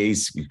stuck in the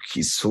ace.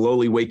 He's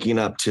slowly waking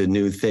up to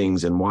new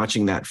things and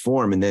watching that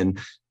form. And then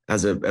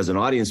as an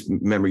audience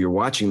member, you're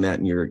watching that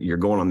and you're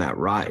going on that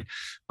ride.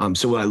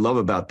 So what I love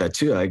about that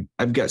too,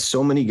 I've got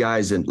so many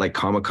guys in like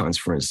Comic-Cons,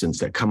 for instance,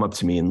 that come up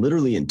to me and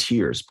literally in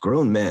tears,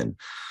 grown men,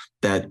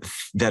 that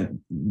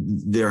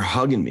they're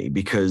hugging me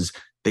because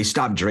they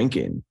stopped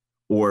drinking,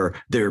 or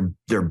they're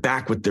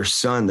back with their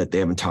son that they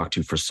haven't talked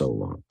to for so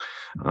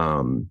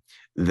long.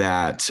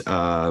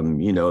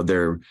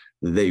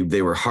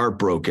 They were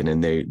heartbroken,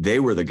 and they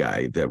were the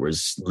guy that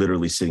was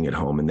literally sitting at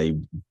home, and they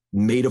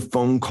made a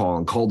phone call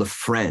and called a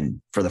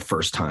friend for the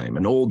first time,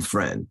 an old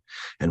friend,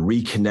 and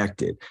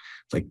reconnected.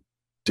 Like,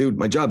 dude,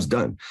 my job's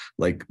done.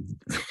 Like,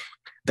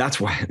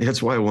 that's why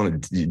I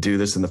wanted to do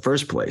this in the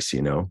first place,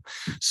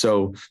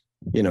 So,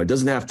 it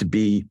doesn't have to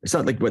be, it's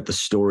not like what the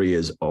story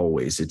is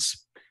always.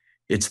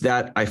 It's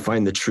that I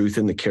find the truth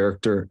in the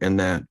character, and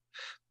that,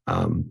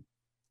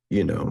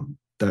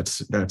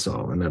 that's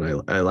all. And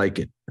that I like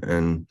it.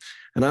 And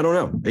I don't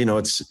know,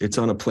 it's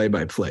on a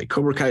play-by-play.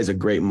 Cobra Kai is a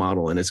great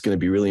model, and it's going to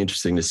be really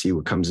interesting to see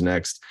what comes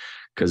next,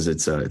 because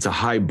it's a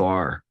high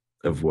bar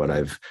of what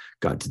I've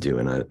got to do.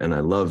 And I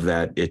love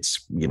that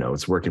it's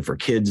working for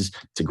kids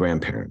to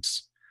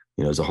grandparents.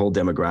 There's a whole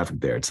demographic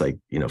there. It's like,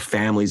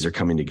 families are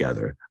coming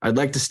together. I'd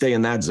like to stay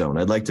in that zone.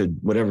 I'd like to,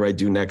 whatever I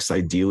do next,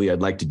 ideally, I'd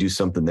like to do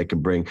something that can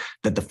bring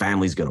that the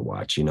family's going to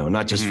watch,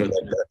 not just for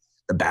the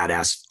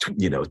badass,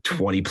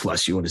 20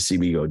 plus, you want to see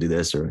me go do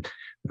this, or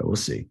we'll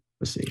see.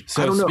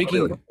 So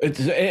speaking,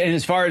 and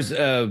as far as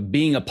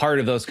being a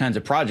part of those kinds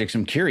of projects,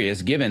 I'm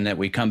curious, given that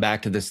we come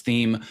back to this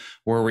theme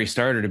where we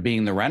started of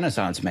being the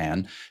Renaissance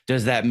man,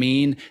 does that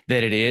mean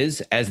that it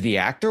is as the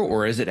actor,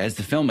 or is it as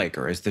the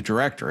filmmaker, as the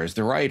director, as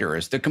the writer,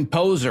 as the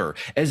composer,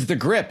 as the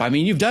grip? I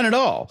mean, you've done it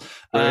all.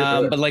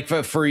 Right. But like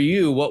for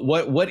you,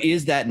 what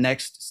is that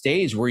next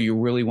stage where you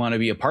really want to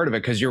be a part of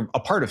it? Because you're a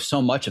part of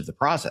so much of the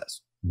process.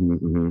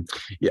 Mm-hmm.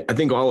 Yeah, I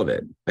think all of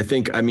it.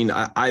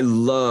 I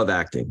love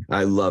acting.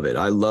 I love it.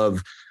 I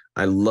love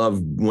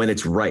when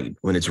it's right,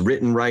 when it's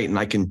written right, and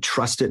I can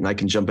trust it, and I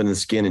can jump in the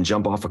skin and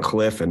jump off a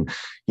cliff. And,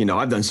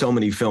 I've done so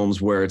many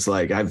films where it's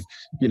like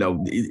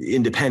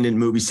independent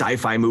movies,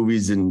 sci-fi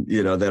movies, and,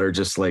 that are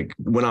just like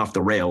went off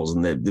the rails,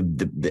 and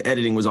the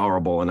editing was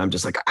horrible. And I'm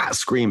just like,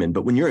 screaming.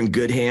 But when you're in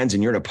good hands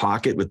and you're in a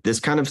pocket with this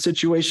kind of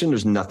situation,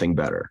 there's nothing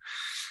better.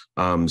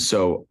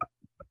 So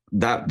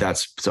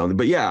that's something.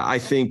 But yeah, I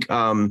think,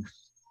 I've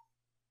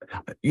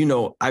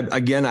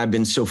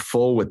been so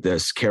full with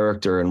this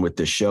character and with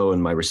this show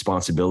and my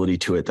responsibility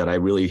to it that I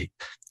really,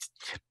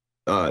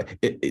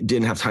 it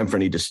didn't have time for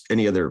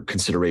any other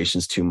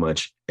considerations too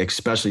much,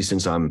 especially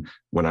since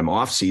when I'm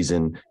off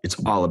season, it's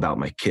all about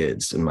my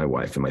kids and my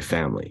wife and my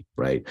family.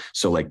 Right.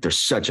 So like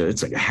it's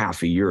like a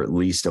half a year at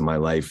least of my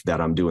life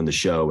that I'm doing the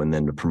show and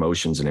then the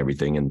promotions and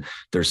everything. And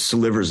there's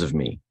slivers of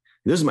me.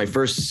 This is my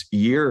first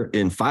year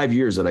in 5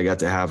 years that I got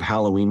to have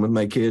Halloween with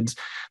my kids.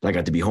 I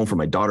got to be home for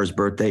my daughter's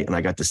birthday and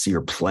I got to see her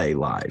play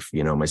live,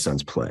 my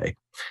son's play.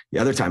 The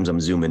other times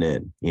I'm zooming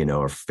in,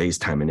 or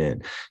FaceTiming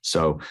in.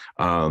 So,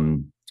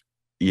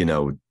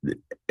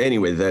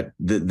 anyway, that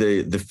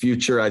the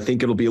future, I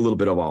think it'll be a little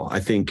bit of all. I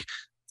think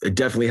I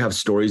definitely have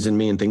stories in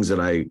me and things that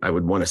I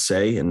would want to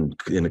say in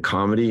a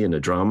comedy and a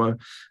drama.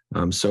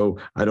 So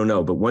I don't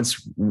know, but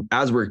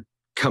as we're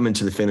coming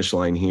to the finish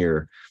line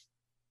here,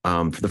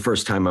 for the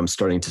first time, I'm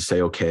starting to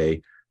say,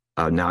 okay,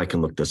 now I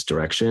can look this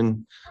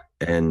direction,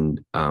 and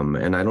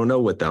I don't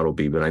know what that'll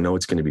be, but I know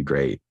it's going to be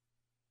great.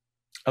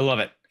 I love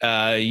it.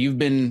 You've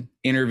been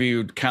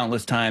interviewed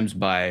countless times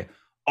by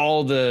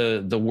all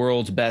the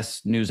world's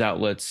best news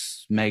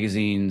outlets,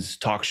 magazines,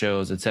 talk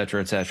shows, et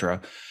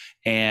cetera,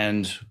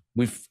 and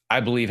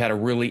I believe, had a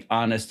really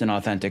honest and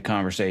authentic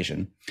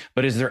conversation.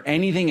 But is there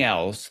anything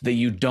else that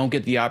you don't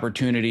get the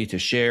opportunity to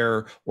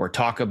share or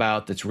talk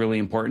about that's really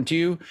important to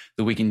you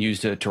that we can use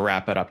to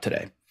wrap it up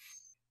today?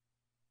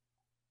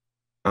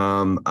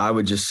 I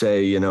would just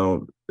say,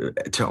 to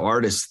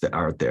artists that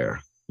are out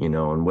there,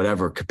 in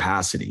whatever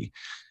capacity,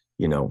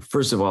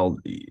 first of all,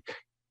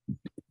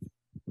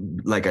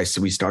 like I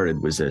said, we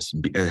started was this: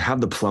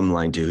 have the plumb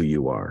line to who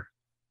you are.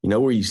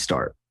 Where you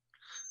start.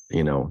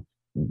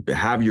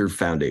 Have your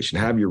foundation,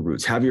 have your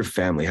roots, have your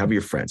family, have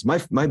your friends.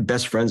 My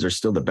best friends are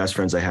still the best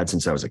friends I had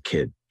since I was a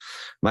kid.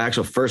 My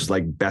actual first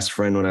best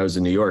friend when I was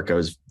in New York, I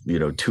was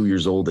 2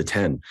 years old to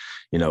 10.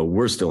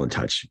 We're still in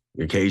touch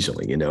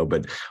occasionally.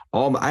 But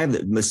I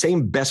have the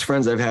same best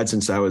friends I've had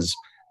since I was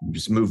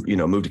moved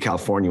to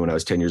California when I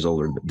was 10 years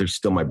old. They're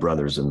still my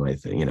brothers and my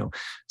thing.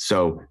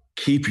 So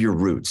keep your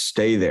roots,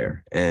 stay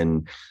there,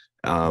 and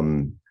have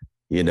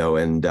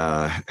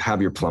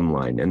your plumb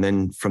line, and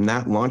then from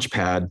that launch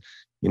pad,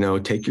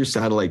 take your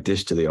satellite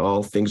dish to the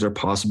All Things Are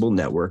Possible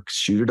network,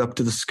 shoot it up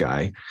to the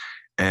sky,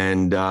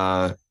 and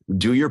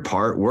do your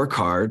part, work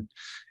hard,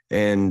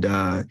 and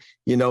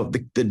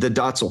the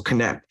dots will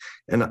connect.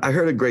 And I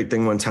heard a great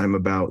thing one time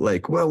about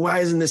why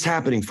isn't this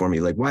happening for me?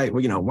 why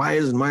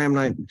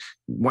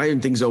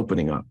aren't things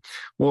opening up?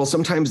 Well,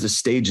 sometimes the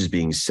stage is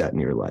being set in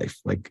your life.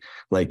 Why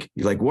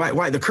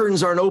the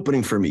curtains aren't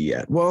opening for me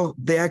yet? Well,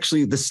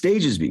 the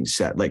stage is being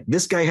set.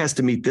 This guy has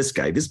to meet this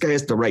guy. This guy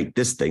has to write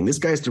this thing. This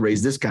guy has to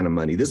raise this kind of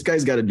money. This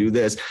guy's got to do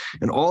this.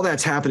 And all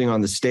that's happening on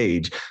the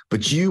stage,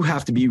 but you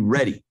have to be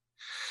ready.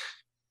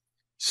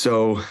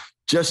 So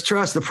just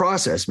trust the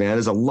process, man.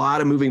 There's a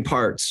lot of moving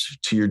parts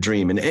to your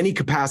dream in any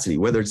capacity,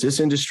 whether it's this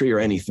industry or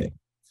anything.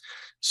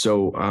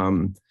 So,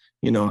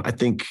 I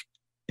think,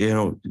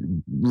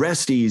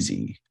 rest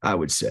easy, I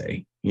would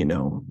say,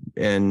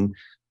 and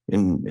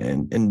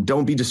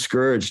don't be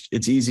discouraged.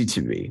 It's easy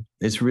to be.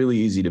 It's really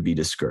easy to be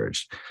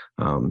discouraged.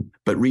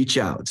 But reach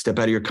out, step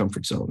out of your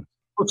comfort zone.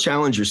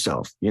 Challenge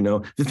yourself.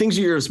 The things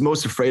you're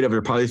most afraid of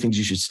are probably the things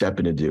you should step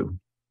in and do.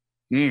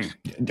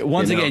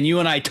 Once again, you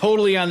and I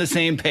totally on the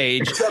same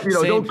page. Except,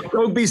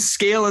 don't be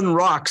scaling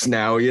rocks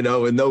now,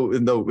 with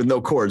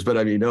no cords. But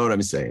I mean, you know what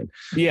I'm saying?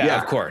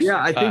 Yeah, of course. Yeah,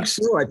 I think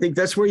so. I think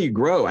that's where you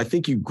grow. I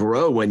think you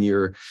grow when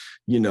you're,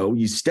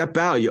 you step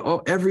out.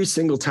 Every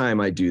single time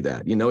I do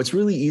that, it's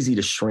really easy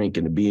to shrink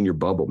and to be in your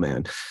bubble,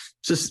 man.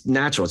 It's just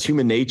natural. It's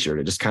human nature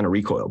to just kind of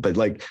recoil. But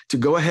to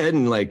go ahead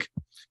and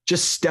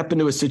just step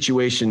into a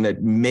situation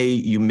that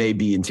you may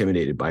be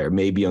intimidated by or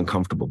may be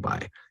uncomfortable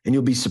by, and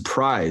you'll be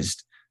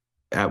surprised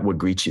at what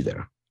greets you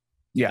there.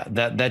 Yeah,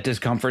 that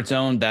discomfort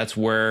zone, that's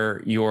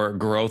where your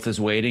growth is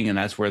waiting, and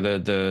that's where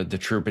the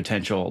true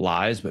potential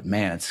lies. But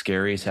man, it's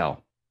scary as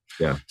hell.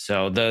 Yeah.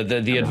 So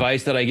the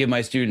advice that I give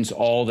my students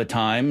all the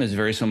time is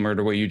very similar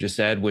to what you just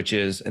said, which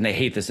is, and they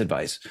hate this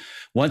advice.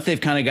 Once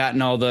they've kind of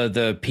gotten all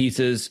the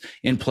pieces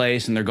in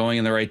place and they're going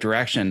in the right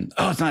direction,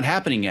 it's not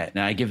happening yet.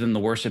 And I give them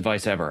the worst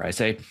advice ever. I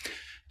say,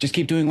 just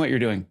keep doing what you're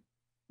doing.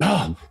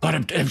 Oh,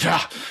 but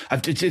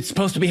it's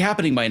supposed to be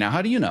happening by now.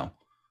 How do you know?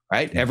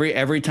 Right.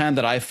 Every time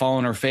that I've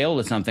fallen or failed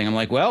at something, I'm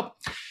like, well,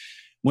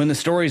 when the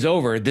story's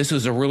over, this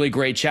was a really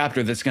great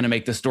chapter that's going to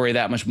make the story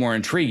that much more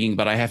intriguing,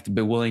 but I have to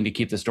be willing to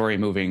keep the story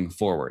moving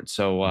forward.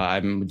 So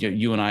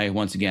you and I,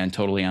 once again,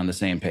 totally on the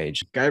same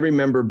page. I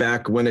remember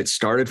back when it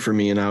started for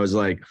me and I was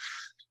like,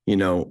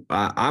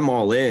 I'm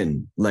all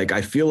in.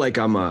 I feel like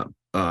I'm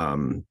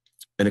an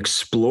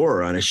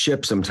explorer on a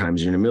ship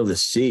sometimes. You're in the middle of the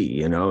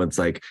sea, it's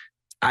like,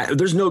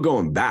 there's no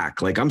going back.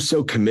 I'm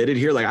so committed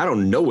here. I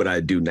don't know what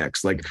I'd do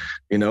next. I'm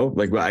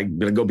going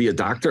to go be a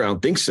doctor. I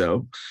don't think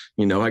so.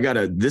 I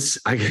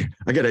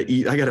gotta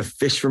eat, I gotta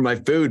fish for my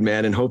food,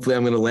 man. And hopefully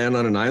I'm going to land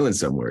on an island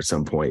somewhere at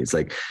some point. It's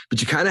like, but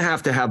you kind of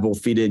have to have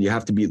both feet in. You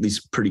have to be at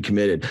least pretty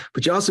committed,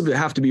 but you also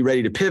have to be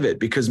ready to pivot,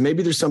 because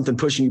maybe there's something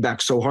pushing you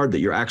back so hard that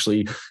you're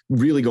actually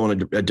really going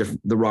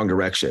the wrong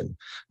direction.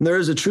 And there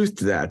is a truth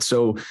to that.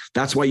 So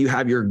that's why you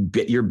have your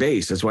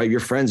base. That's why you have your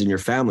friends and your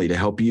family to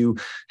help you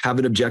have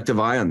an objective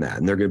eye on that.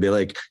 And they're going to be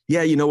like,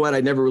 yeah, you know what?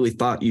 I never really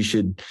thought you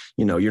should,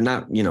 you're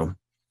not, you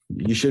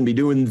shouldn't be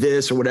doing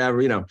this or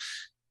whatever,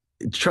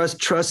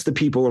 trust the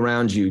people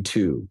around you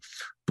too.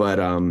 But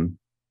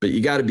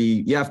you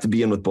have to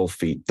be in with both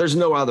feet. There's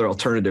no other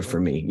alternative for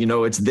me.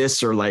 It's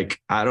this or like,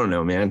 I don't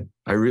know, man.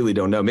 I really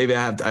don't know. Maybe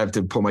I have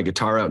to pull my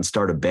guitar out and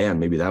start a band.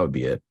 Maybe that would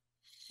be it.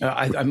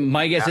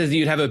 My guess is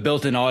you'd have a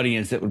built-in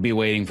audience that would be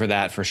waiting for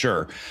that for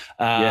sure.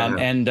 So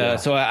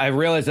I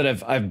realize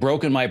that I've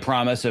broken my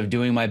promise of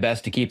doing my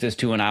best to keep this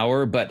to an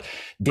hour, but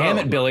damn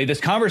it, Billy,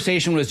 this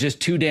conversation was just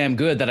too damn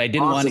good that I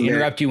didn't want to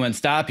interrupt you and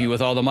stop you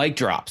with all the mic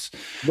drops.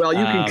 Well,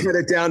 you can cut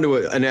it down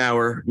to an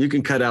hour. You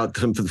can cut out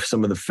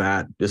some of the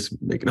fat.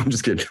 I'm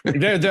just kidding.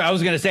 I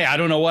was going to say, I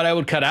don't know what I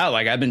would cut out.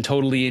 Like, I've been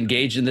totally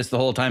engaged in this the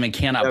whole time and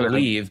cannot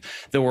believe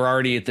that we're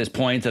already at this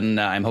point. And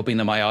I'm hoping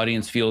that my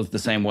audience feels the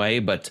same way.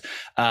 But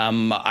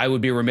I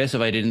would be remiss if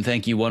I didn't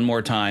thank you one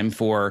more time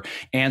for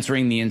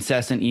answering the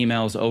incessant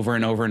emails over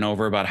and over and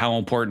over about how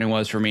important it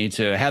was for me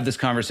to have this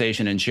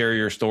conversation and share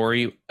your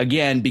story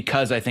again,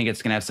 because I think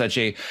it's going to have such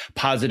a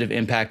positive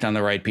impact on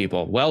the right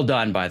people. Well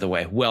done, by the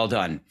way. Well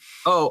done.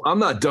 Oh, I'm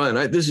not done.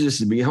 This is just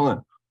the beginning. Hold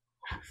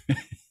on.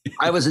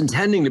 I was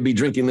intending to be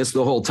drinking this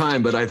the whole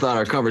time, but I thought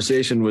our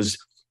conversation was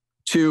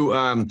too,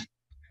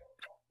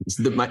 this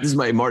is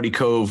my Marty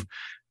Cove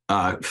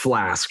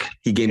flask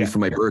he gave me for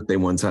my birthday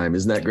one time.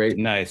 Isn't that great?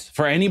 Nice.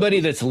 For anybody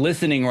that's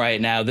listening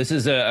right now, this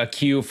is a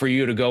cue for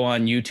you to go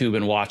on YouTube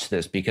and watch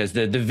this, because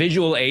the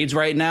visual aids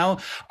right now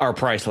are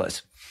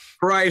priceless.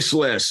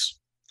 Priceless.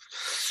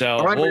 So,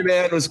 all right,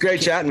 man, it was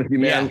great chatting with you,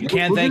 man. Yeah,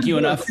 can't thank you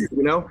enough.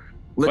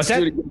 Let's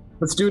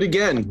do it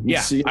again.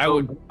 Yeah, I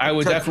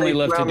would definitely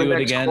love to do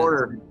it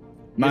again.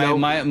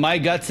 My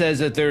gut says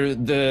that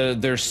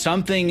there's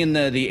something in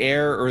the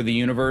air or the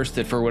universe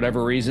that, for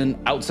whatever reason,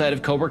 outside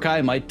of Cobra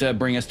Kai, might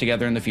bring us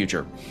together in the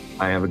future.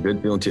 I have a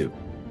good feeling too.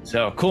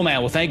 So cool, man.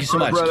 Well, thank you so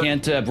much. Brother.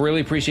 Can't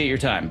really appreciate your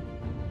time.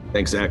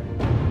 Thanks, Zach.